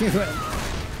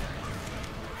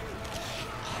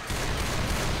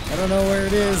 I don't know where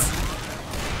it is.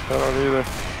 I don't either.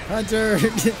 Hunter!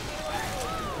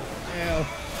 Ow.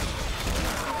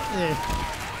 Yeah.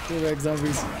 Two wreck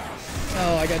zombies.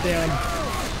 Oh, I got down.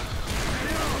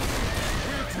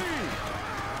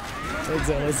 Thanks,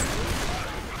 Ellis.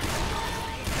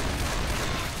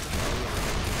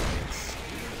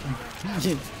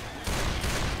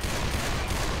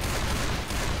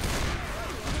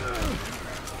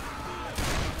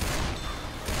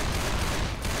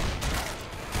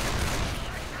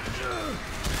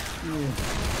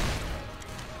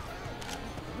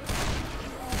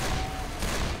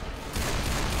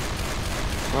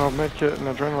 Oh, medkit and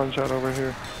adrenaline shot over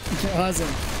here. Awesome.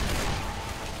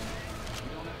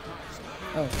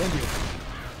 Oh, thank you.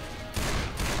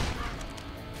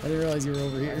 I didn't realize you were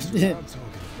over here.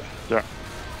 Yeah.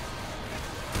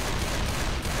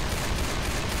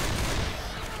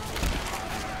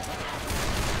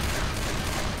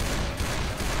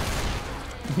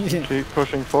 Keep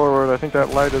pushing forward. I think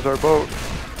that light is our boat.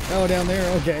 Oh, down there?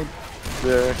 Okay.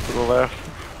 Yeah, to the left.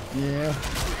 Yeah.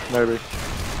 Maybe.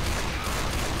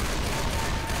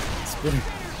 Spinning.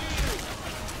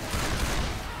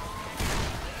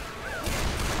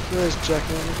 There's Jack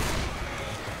on it.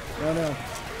 Oh no.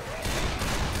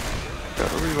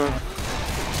 Gotta reload.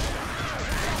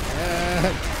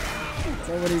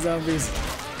 So many zombies.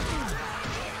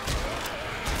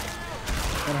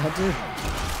 Got a hunter?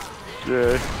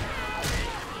 Yeah.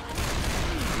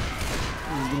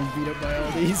 He's getting beat up by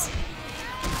all these.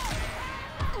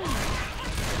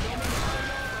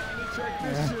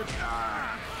 Yeah.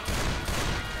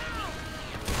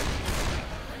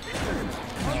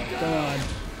 Oh, come on.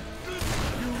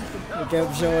 They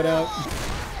kept showing up.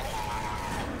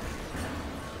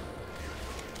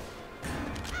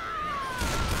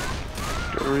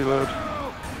 Gotta reload.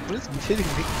 What is hitting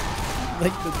me?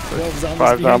 Like the 12 zombies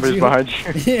 5 zombies you. behind you.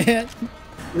 Yeah.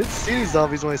 I didn't see any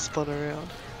zombies when I spun around.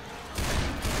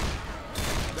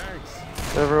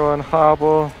 Everyone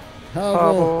hobble.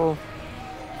 Hobble.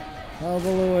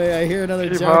 Hobble away. I hear another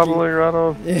Keep charging. hobbling,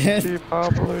 Ronald. Yeah. Keep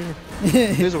hobbling.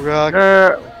 Here's a rock.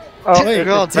 Oh, Wait, it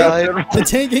you're all died. died. The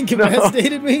tank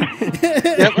incapacitated me?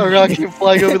 Yep, a rock came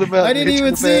flying over the mountain. I didn't hit you even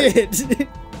in see the it.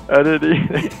 I didn't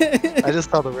either. back. I just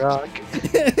saw the rock.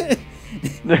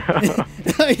 No.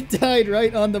 I died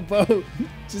right on the boat.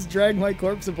 Just dragged my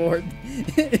corpse aboard.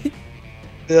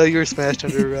 Yeah, you were smashed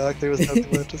under a rock. There was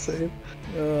nothing left to save.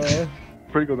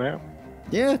 Pretty good map.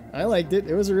 Yeah, I liked it.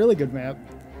 It was a really good map.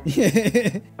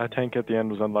 That tank at the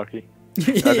end was unlucky. I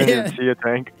didn't even see a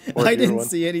tank. Or I hear didn't one.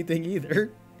 see anything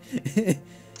either.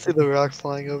 See the rock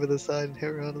flying over the side and hit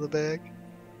Ron in the back.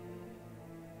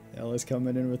 Ella's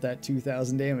coming in with that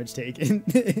 2,000 damage taken.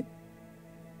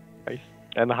 Nice.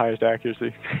 And the highest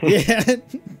accuracy. Yeah.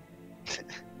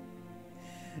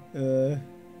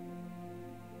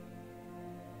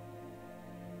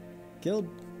 Killed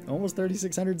almost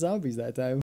 3,600 zombies that time.